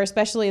with or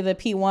especially the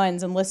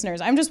P1s and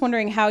listeners. I'm just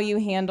wondering how you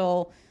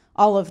handle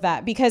all of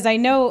that, because I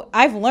know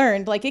I've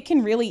learned like it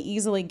can really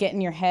easily get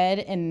in your head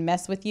and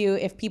mess with you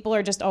if people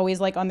are just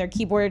always like on their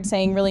keyboard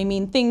saying really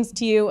mean things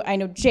to you. I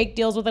know Jake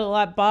deals with it a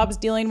lot. Bob's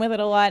dealing with it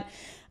a lot.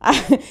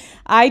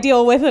 I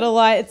deal with it a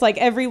lot. It's like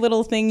every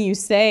little thing you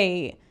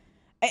say.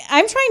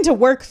 I'm trying to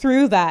work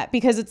through that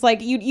because it's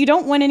like you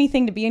don't want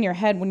anything to be in your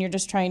head when you're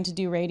just trying to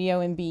do radio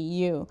and be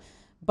you.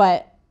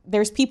 But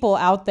there's people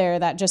out there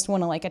that just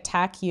want to like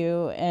attack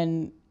you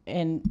and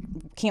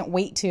can't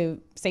wait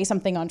to say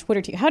something on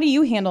Twitter to you. How do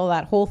you handle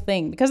that whole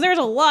thing? Because there's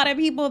a lot of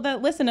people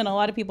that listen and a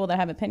lot of people that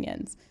have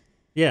opinions.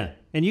 Yeah.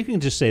 And you can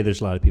just say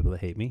there's a lot of people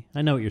that hate me.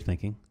 I know what you're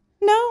thinking.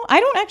 No,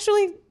 I don't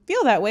actually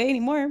feel that way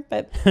anymore,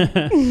 but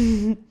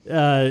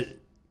no,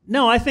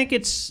 I think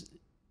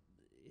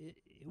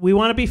we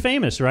want to be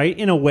famous, right?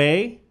 In a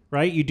way,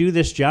 right? You do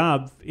this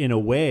job in a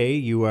way,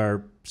 you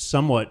are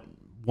somewhat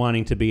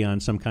wanting to be on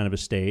some kind of a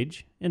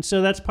stage, and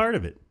so that's part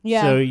of it.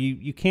 Yeah. So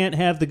you can't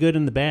have the good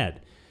and the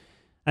bad.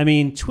 I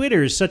mean,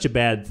 Twitter is such a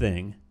bad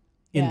thing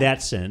in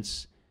that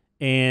sense,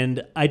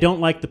 and I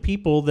don't like the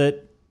people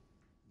that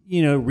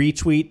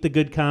retweet the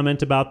good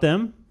comment about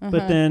them,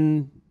 but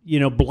then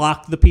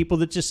block the people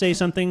that just say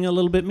something a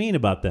little bit mean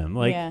about them.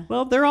 Like,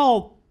 well, they're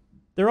all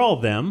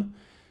them.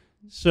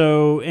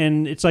 So,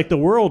 and it's like the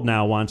world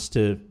now wants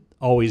to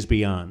always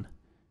be on.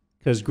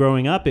 Because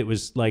growing up, it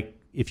was like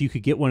if you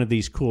could get one of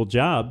these cool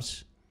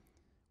jobs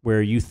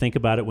where you think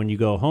about it when you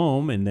go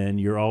home and then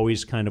you're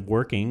always kind of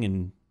working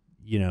and,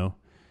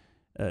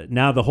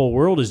 now the whole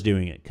world is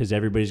doing it because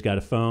everybody's got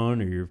a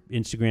phone or your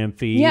Instagram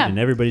feed and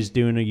everybody's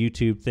doing a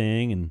YouTube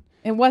thing. And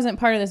it wasn't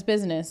part of this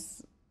business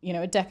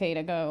a decade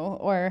ago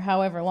or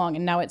however long,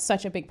 and now it's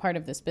such a big part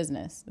of this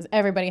business.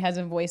 Everybody has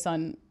a voice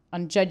on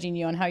judging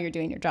you on how you're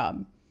doing your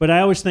job. But I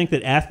always think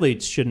that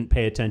athletes shouldn't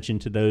pay attention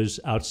to those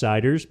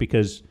outsiders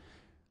because,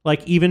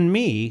 like, even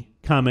me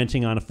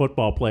commenting on a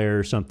football player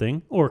or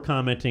something, or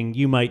commenting,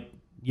 you might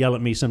yell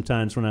at me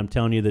sometimes when I'm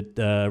telling you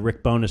that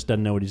Rick Bowness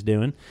doesn't know what he's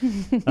doing.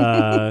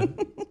 I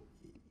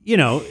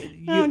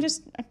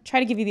try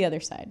to give you the other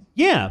side.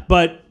 Yeah,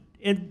 but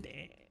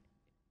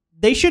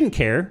they shouldn't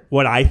care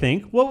what I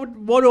think.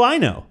 What do I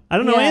know? I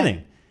don't know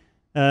anything.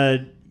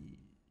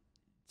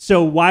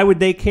 So why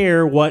would they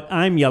care what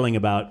I'm yelling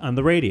about on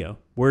the radio?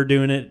 We're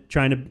doing it,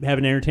 trying to have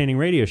an entertaining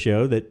radio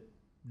show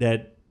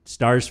that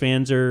Stars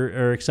fans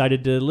are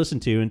excited to listen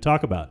to and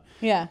talk about.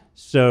 Yeah.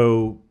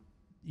 So,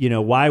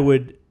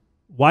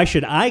 why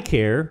should I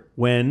care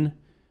when,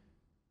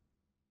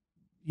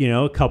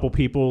 a couple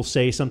people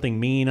say something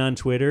mean on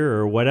Twitter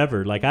or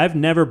whatever? Like, I've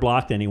never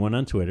blocked anyone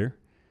on Twitter.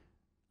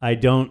 I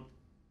don't,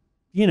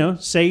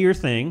 say your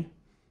thing.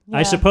 Yeah.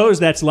 I suppose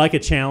that's like a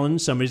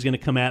challenge. Somebody's going to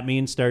come at me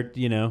and start,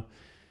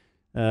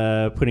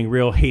 putting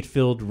real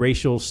hate-filled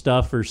racial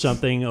stuff or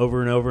something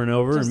over and over and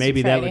over, and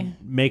maybe that would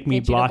make me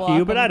block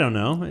you, but I don't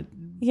know.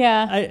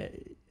 Yeah.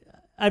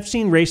 I've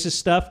seen racist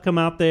stuff come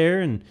out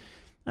there, and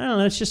I don't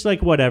know, it's just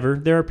like whatever.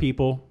 There are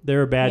people.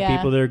 There are bad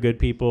people. There are good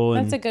people.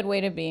 That's a good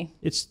way to be.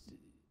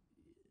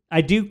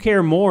 I do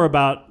care more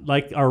about,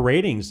 like, our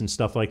ratings and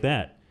stuff like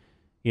that.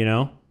 you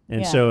know?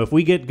 And Yeah. so if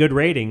we get good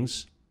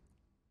ratings,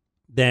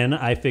 then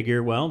I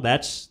figure, well,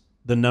 that's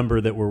the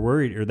number that we're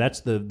worried, or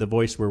that's the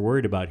voice we're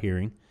worried about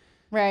hearing.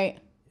 Right.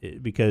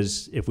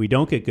 Because if we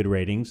don't get good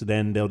ratings,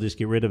 then they'll just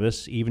get rid of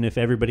us, even if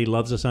everybody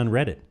loves us on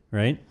Reddit,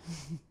 right?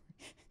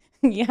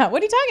 Yeah.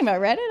 What are you talking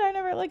about? Reddit? I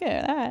never look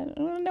at that.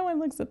 No one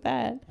looks at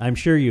that. I'm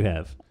sure you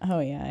have. Oh,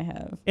 yeah, I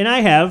have. And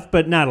I have,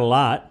 but not a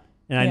lot.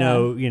 And I Yeah.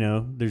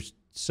 know, there's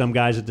some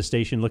guys at the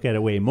station look at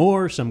it way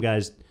more, some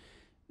guys.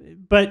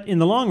 But in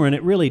the long run,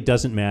 it really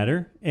doesn't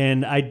matter.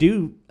 And I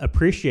do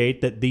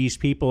appreciate that these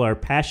people are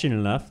passionate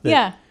enough.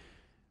 Yeah.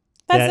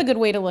 That's a good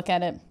way to look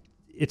at it.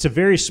 It's a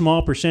very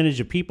small percentage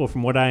of people,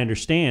 from what I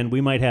understand.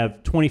 We might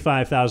have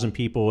 25,000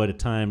 people at a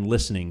time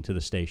listening to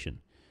the station,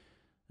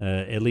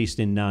 at least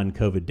in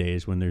non-COVID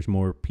days when there's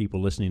more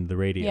people listening to the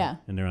radio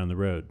and they're on the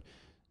road.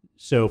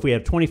 So if we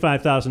have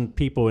 25,000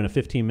 people in a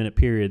 15-minute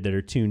period that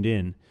are tuned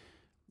in,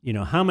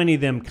 how many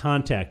of them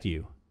contact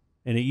you?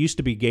 And it used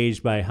to be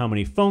gauged by how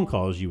many phone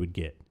calls you would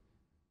get.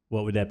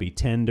 What would that be?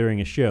 10 during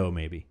a show,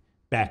 maybe,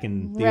 back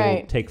in the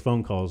old take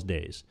phone calls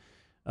days.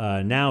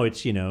 Now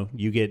it's,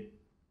 you get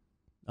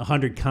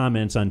 100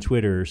 comments on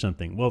Twitter or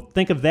something. Well,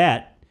 think of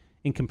that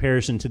in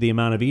comparison to the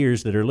amount of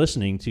ears that are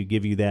listening to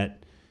give you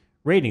that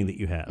rating that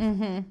you have.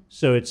 Mm-hmm.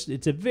 So it's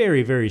a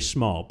very, very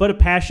small, but a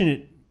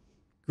passionate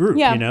group.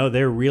 Yeah.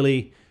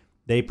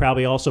 They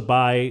probably also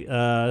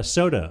buy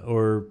soda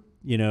or,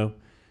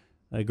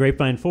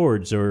 Grapevine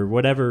Forwards or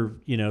whatever,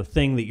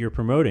 thing that you're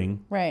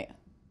promoting. Right.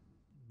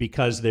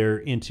 Because they're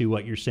into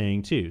what you're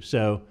saying too.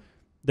 So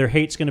their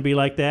hate's going to be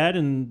like that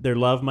and their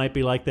love might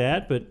be like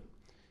that, but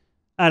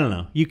I don't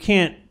know. You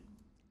can't.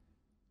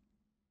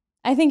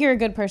 I think you're a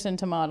good person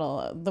to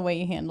model the way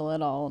you handle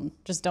it all.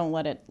 Just don't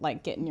let it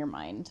get in your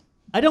mind.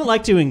 I don't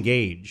like to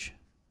engage.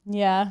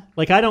 Yeah.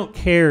 I don't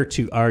care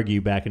to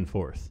argue back and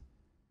forth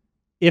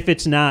if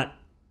it's not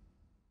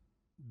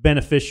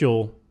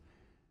beneficial.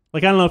 I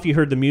don't know if you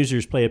heard the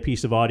Musers play a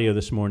piece of audio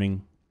this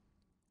morning.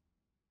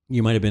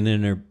 You might have been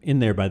in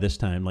there by this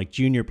time.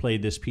 Junior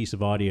played this piece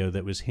of audio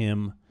that was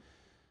him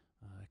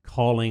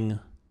calling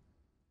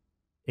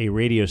a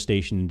radio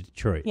station in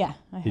Detroit. Yeah,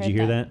 I heard Did you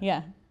hear that?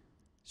 Yeah.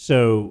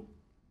 So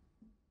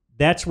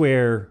that's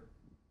where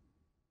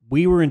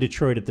we were in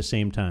Detroit at the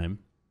same time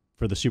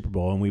for the Super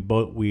Bowl, and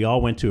we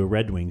all went to a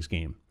Red Wings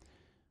game.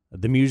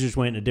 The Musers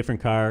went in a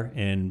different car,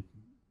 and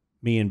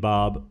me and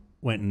Bob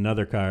went in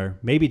another car.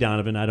 Maybe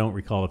Donovan. I don't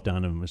recall if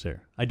Donovan was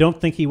there. I don't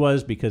think he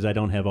was because I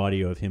don't have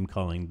audio of him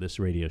calling this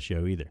radio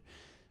show either.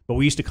 But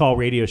we used to call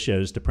radio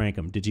shows to prank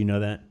them. Did you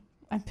know that?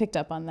 I picked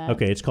up on that.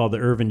 Okay, it's called the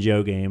Irvin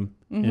Joe game,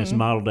 and it's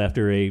modeled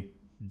after a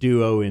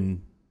duo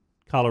in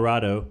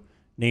Colorado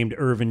named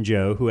Irvin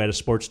Joe who had a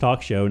sports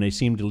talk show, and they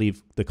seemed to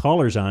leave the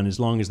callers on as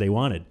long as they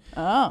wanted.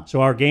 Oh.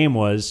 So our game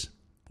was,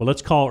 well,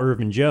 let's call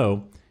Irvin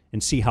Joe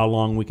and see how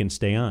long we can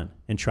stay on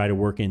and try to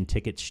work in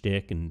ticket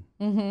shtick and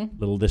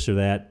little this or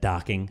that,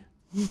 docking.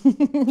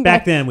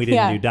 Back then, we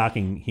didn't do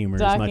docking humor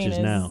Docking as much as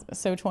now.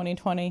 So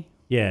 2020.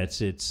 Yeah,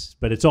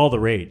 but it's all the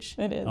rage.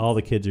 It is. All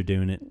the kids are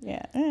doing it.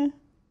 Yeah.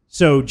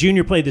 So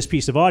Junior played this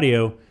piece of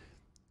audio.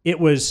 It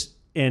was,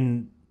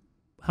 and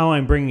how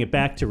I'm bringing it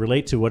back to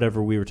relate to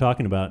whatever we were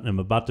talking about, and I'm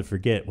about to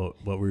forget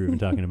what we were even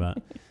talking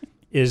about,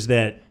 is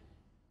that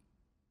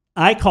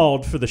I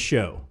called for the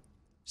show.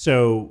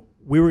 So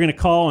we were going to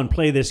call and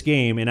play this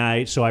game, and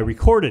I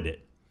recorded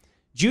it.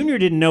 Junior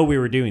didn't know we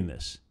were doing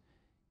this.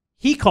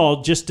 He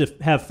called just to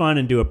have fun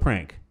and do a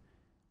prank.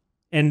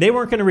 And they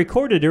weren't going to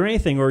record it or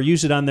anything or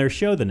use it on their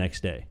show the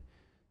next day.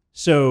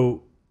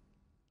 So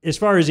as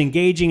far as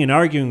engaging and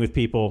arguing with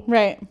people,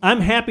 right.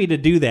 I'm happy to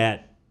do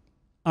that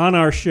on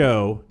our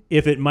show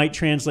if it might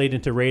translate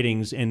into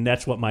ratings, and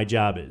that's what my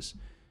job is.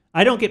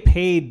 I don't get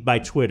paid by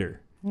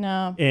Twitter.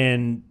 No.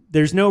 And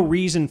there's no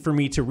reason for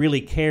me to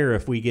really care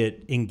if we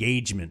get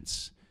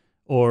engagements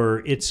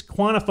or it's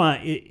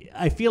quantifying.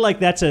 I feel like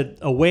that's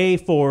a way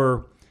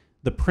for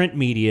the print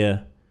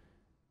media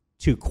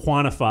to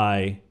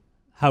quantify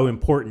how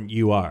important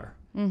you are.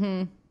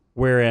 Mm-hmm.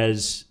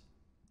 Whereas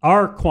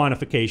our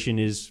quantification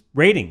is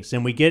ratings,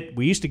 and we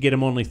used to get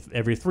them only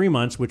every 3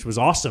 months, which was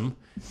awesome,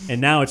 and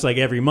now it's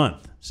every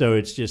month. So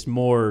it's just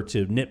more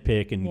to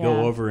nitpick and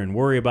go over and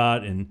worry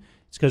about, and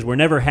it's because we're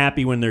never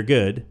happy when they're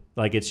good.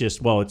 It's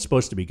just, well, it's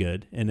supposed to be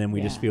good, and then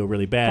we just feel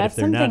really bad if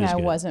they're not as good. That's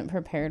something I wasn't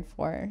prepared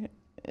for.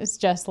 It's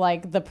just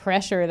the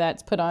pressure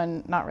that's put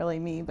on, not really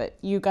me, but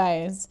you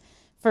guys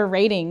for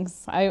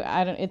ratings.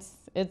 I don't. It's.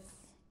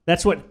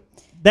 That's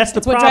the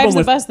it's problem. What drives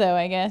the bus, though,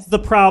 I guess. The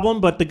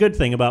problem, but the good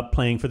thing about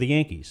playing for the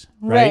Yankees,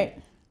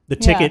 right? The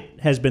ticket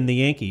has been the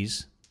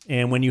Yankees,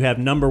 and when you have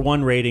number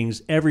 1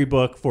 ratings every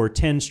book for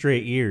 10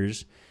 straight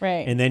years,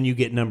 right, and then you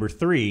get number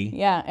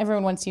 3,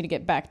 everyone wants you to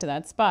get back to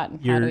that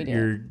spot.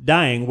 You're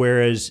dying.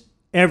 Whereas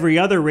every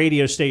other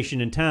radio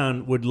station in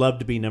town would love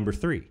to be number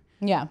 3,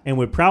 and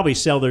would probably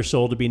sell their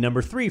soul to be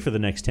number 3 for the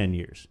next 10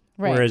 years.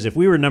 Right. Whereas if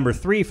we were number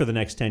 3 for the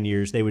next 10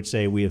 years, they would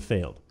say we have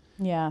failed.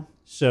 Yeah.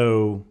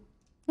 So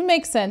it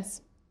makes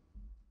sense.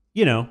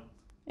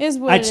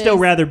 I'd still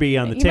rather be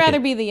on the ticket. You'd rather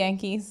be the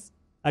Yankees.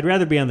 I'd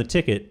rather be on the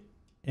ticket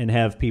and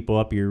have people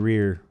up your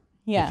rear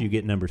Yeah. if you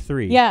get number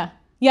 3. Yeah.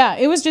 Yeah.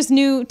 It was just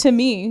new to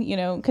me, you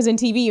know, because in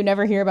TV, you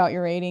never hear about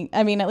your rating.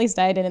 I mean, at least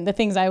I didn't. The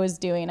things I was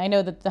doing, I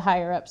know that the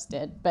higher ups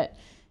did, but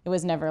it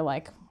was never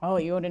like, oh,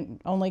 you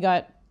only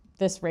got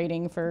this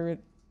rating for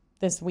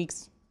this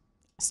week's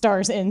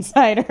Stars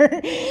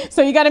Insider.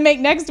 So you got to make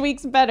next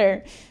week's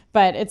better.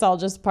 But it's all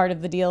just part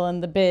of the deal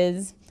in the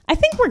biz. I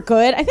think we're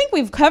good. I think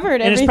we've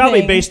covered everything. And it's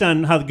probably based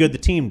on how good the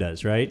team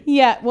does, right?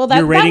 Yeah, well,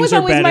 that was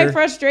always my better.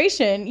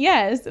 frustration.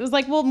 Yes, it was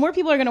like, well, more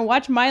people are going to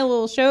watch my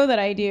little show that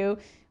I do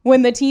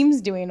when the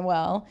team's doing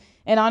well.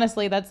 And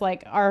honestly, that's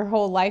like our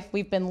whole life.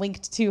 We've been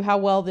linked to how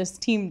well this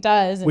team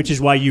does. Which is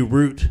why you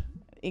root.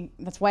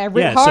 That's why I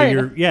root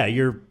hard.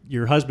 So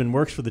your husband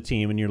works for the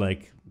team, and you're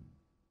like,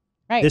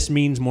 right. This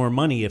means more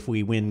money if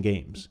we win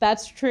games.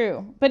 That's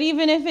true. But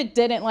even if it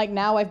didn't, like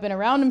now I've been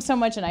around them so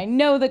much and I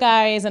know the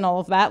guys and all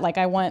of that. Like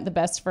I want the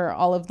best for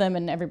all of them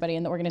and everybody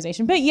in the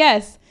organization. But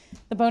yes,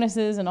 the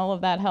bonuses and all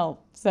of that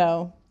help.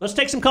 So let's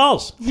take some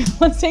calls.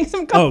 Let's take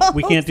some calls. Oh,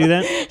 we can't do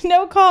that?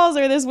 No calls,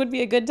 or this would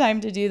be a good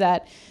time to do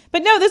that.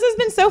 But no, this has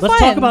been so fun.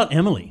 Let's talk about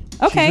Emily.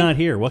 Okay. She's not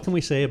here. What can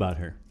we say about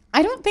her?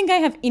 I don't think I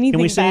have anything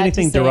Can we say bad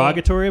anything to say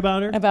derogatory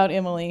about her? about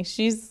Emily.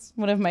 She's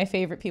one of my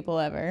favorite people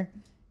ever.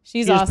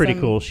 She's She awesome. is pretty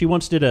cool. She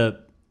once did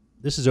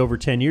this is over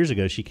 10 years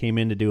ago. She came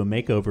in to do a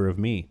makeover of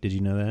me. Did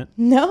you know that?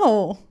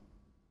 No.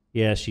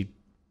 Yeah,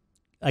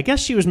 I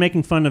guess she was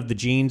making fun of the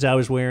jeans I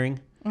was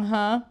wearing.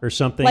 Or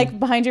something. Like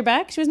behind your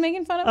back, she was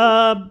making fun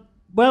of?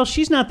 Well,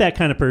 she's not that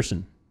kind of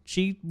person.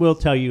 She will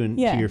tell you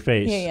to your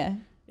face. Yeah.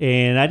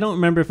 And I don't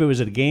remember if it was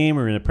at a game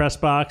or in a press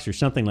box or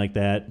something like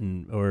that,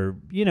 or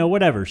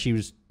whatever.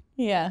 She's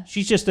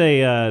just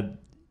a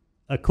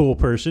cool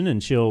person,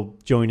 and she'll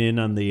join in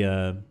on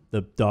the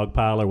dog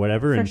pile or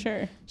whatever. For and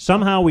sure.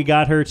 Somehow we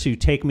got her to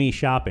take me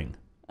shopping.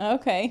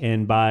 Okay.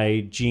 And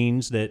buy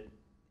jeans that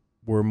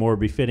were more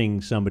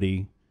befitting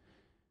somebody.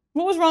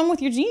 What was wrong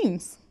with your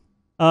jeans?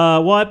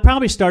 Well, it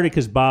probably started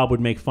because Bob would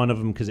make fun of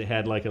them because it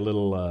had like a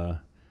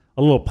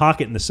little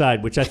pocket in the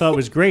side, which I thought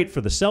was great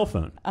for the cell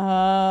phone.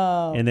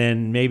 Oh. And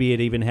then maybe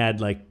it even had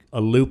like a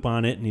loop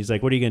on it, and he's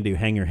like, "What are you going to do?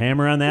 Hang your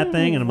hammer on that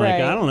thing?" And I'm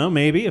like, "I don't know.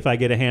 Maybe if I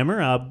get a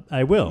hammer,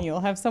 I will." You'll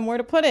have somewhere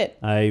to put it.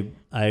 I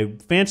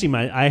fancy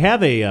I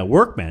have a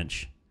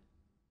workbench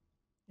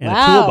and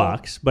a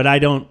toolbox, but I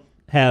don't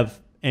have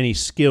any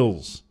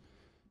skills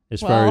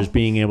as far as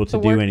being able to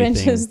do anything. The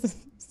workbench is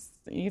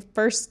the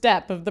first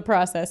step of the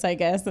process, I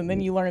guess, and then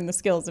you learn the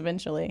skills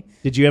eventually.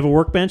 Did you have a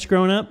workbench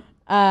growing up?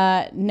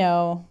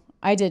 No,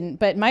 I didn't.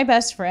 But my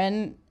best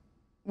friend,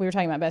 we were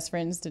talking about best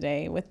friends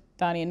today with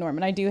Donnie and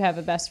Norman. I do have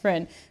a best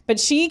friend, but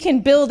she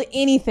can build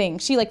anything.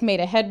 She like made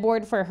a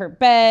headboard for her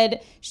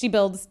bed. She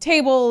builds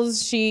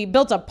tables. She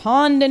built a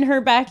pond in her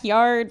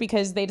backyard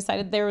because they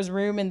decided there was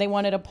room and they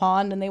wanted a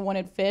pond and they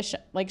wanted fish.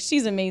 Like,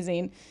 she's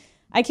amazing.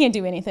 I can't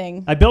do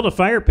anything. I built a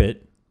fire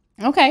pit.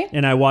 Okay.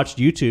 And I watched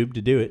YouTube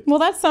to do it. Well,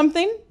 that's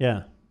something.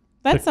 Yeah.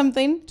 That's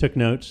something. Took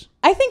notes.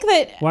 I think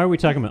that... Why are we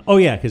talking about... Oh,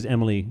 yeah, because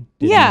Emily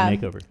did the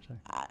makeover.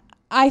 Sorry.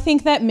 I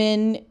think that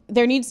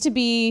there needs to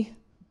be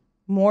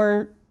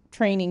more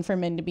training for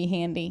men to be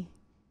handy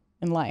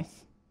in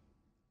life.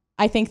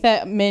 I think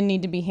that men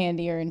need to be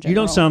handier in general. You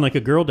don't sound like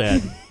a girl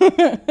dad.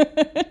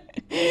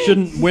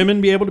 Shouldn't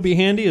women be able to be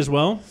handy as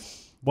well?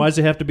 Why does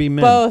it have to be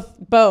men?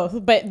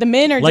 Both. But the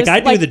men are like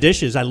just... I do the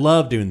dishes. I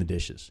love doing the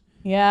dishes.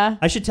 Yeah.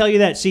 I should tell you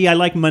that. See, I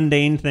like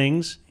mundane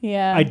things.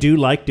 Yeah. I do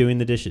like doing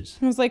the dishes.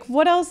 I was like,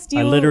 what else do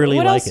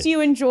you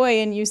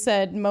enjoy? And you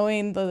said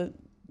mowing the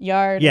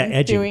yard,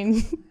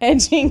 edging.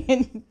 Edging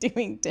and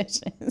doing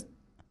dishes.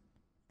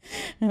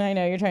 And I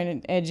know you're trying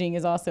to... Edging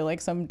is also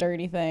like some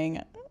dirty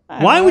thing.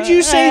 Why would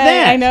you say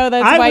that? I know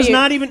that's why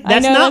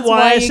that's not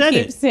why I said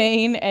it. Keep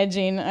saying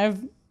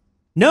edging.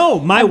 No,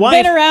 my wife...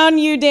 I've been around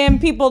you damn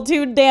people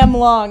too damn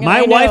long.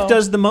 My wife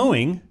does the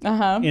mowing,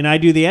 uh-huh, and I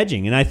do the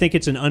edging. And I think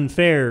it's an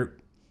unfair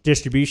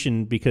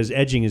distribution because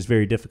edging is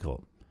very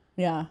difficult.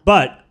 Yeah.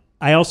 But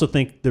I also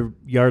think the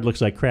yard looks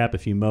like crap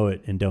if you mow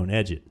it and don't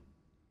edge it.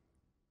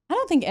 I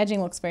don't think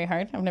edging looks very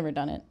hard. I've never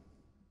done it.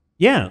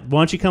 Yeah. Why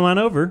don't you come on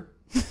over?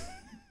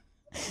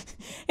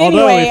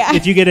 Anyway, although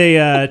if you get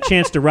a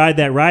chance to ride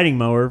that riding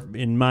mower,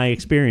 in my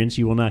experience,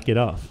 you will not get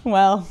off.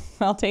 Well,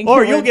 I'll take Or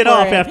your you'll word get for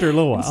off it. after a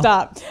little while.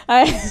 Stop.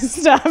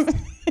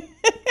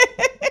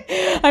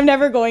 I'm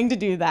never going to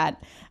do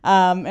that.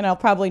 And I'll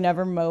probably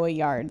never mow a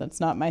yard. That's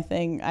not my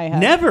thing. I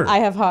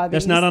have hobbies.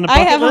 That's not on a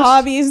bucket list? I have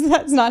hobbies.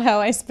 That's not how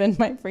I spend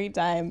my free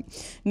time.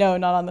 No,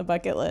 not on the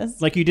bucket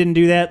list. Like you didn't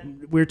do that.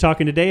 We were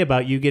talking today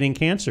about you getting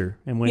cancer.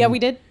 Yeah, we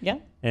did. Yeah.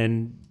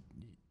 And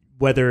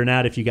whether or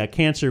not if you got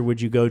cancer,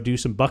 would you go do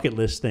some bucket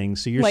list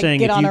things? So you're like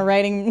saying get on a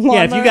riding lawnmower?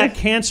 Yeah, if you got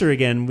cancer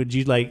again, would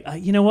you like,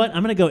 you know what?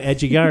 I'm going to go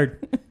edge a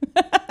yard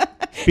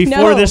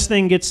before this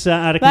thing gets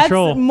out of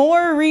control. That's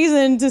more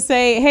reason to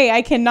say, hey,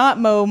 I cannot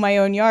mow my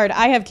own yard.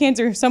 I have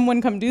cancer.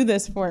 Someone come do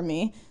this for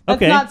me. That's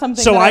not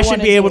something so that I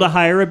should be able do. to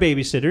hire a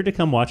babysitter to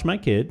come watch my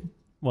kid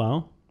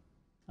while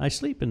I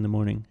sleep in the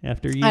morning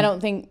after you. I don't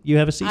think you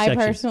have a C-section.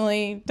 I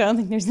personally don't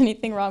think there's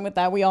anything wrong with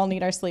that. We all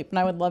need our sleep, and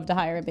I would love to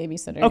hire a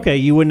babysitter. Okay,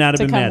 you would not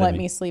have been mad at me. To come let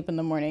me sleep in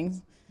the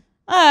mornings.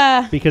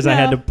 Because I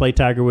had to play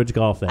Tiger Woods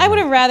golf that I would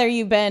night. have rather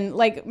you been,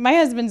 like, my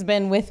husband's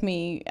been with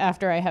me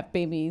after I have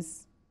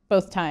babies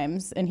both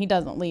times, and he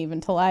doesn't leave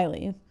until I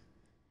leave.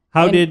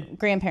 How And did...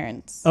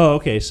 grandparents. Oh,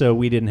 okay, so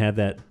we didn't have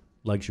that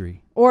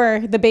luxury.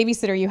 Or the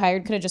babysitter you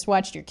hired could have just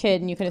watched your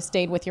kid and you could have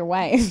stayed with your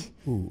wife.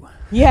 Ooh.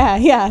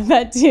 Yeah,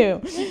 that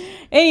too.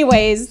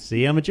 Anyways,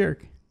 See, I'm a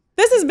jerk.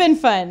 this has been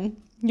fun.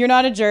 You're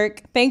not a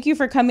jerk. Thank you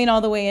for coming all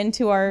the way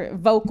into our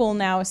Vocal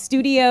Now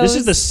studios. This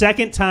is the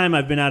second time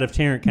I've been out of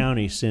Tarrant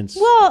County since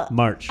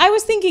March. I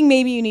was thinking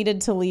maybe you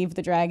needed to leave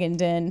the Dragon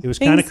Den. It was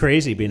kind of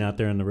crazy being out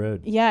there on the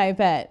road. Yeah, I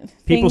bet.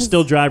 People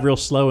still drive real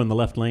slow in the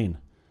left lane.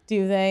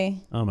 Do they?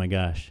 Oh my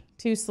gosh.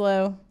 Too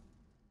slow.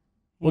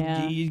 Well,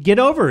 Yeah. you get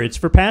over it. It's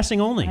for passing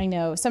only. I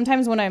know.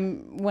 Sometimes when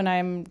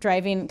I'm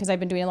driving, because I've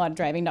been doing a lot of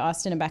driving to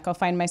Austin and back, I'll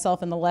find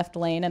myself in the left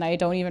lane and I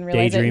don't even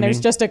realize it. And there's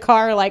just a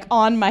car like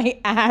on my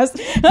ass. I'm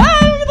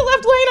in the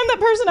left lane.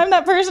 I'm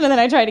that person. And then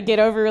I try to get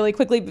over really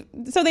quickly.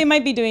 So they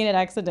might be doing it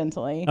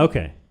accidentally.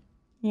 Okay.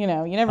 You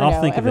know, you never I'll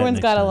know. think of that Everyone's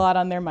next got a time. lot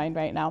on their mind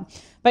right now.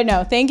 But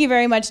no, thank you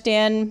very much,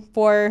 Dan,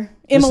 for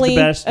Emily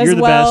best. as You're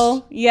the well.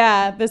 best.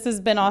 Yeah, this has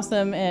been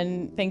awesome.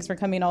 And thanks for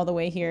coming all the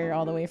way here,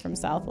 all the way from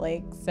South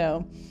Lake.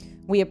 So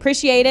we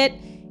appreciate it.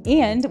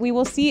 And we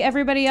will see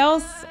everybody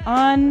else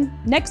on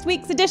next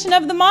week's edition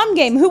of the Mom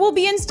Game. Who will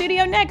be in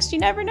studio next? You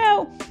never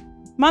know.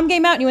 Mom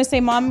Game out. You want to say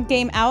Mom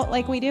Game out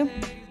like we do?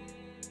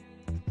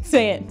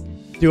 Say it.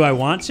 Do I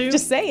want to?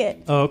 Just say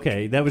it. Oh,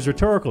 okay. That was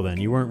rhetorical then.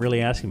 You weren't really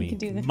asking me. can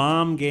do that.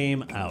 Mom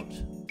game out.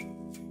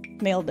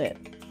 Nailed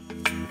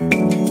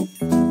it.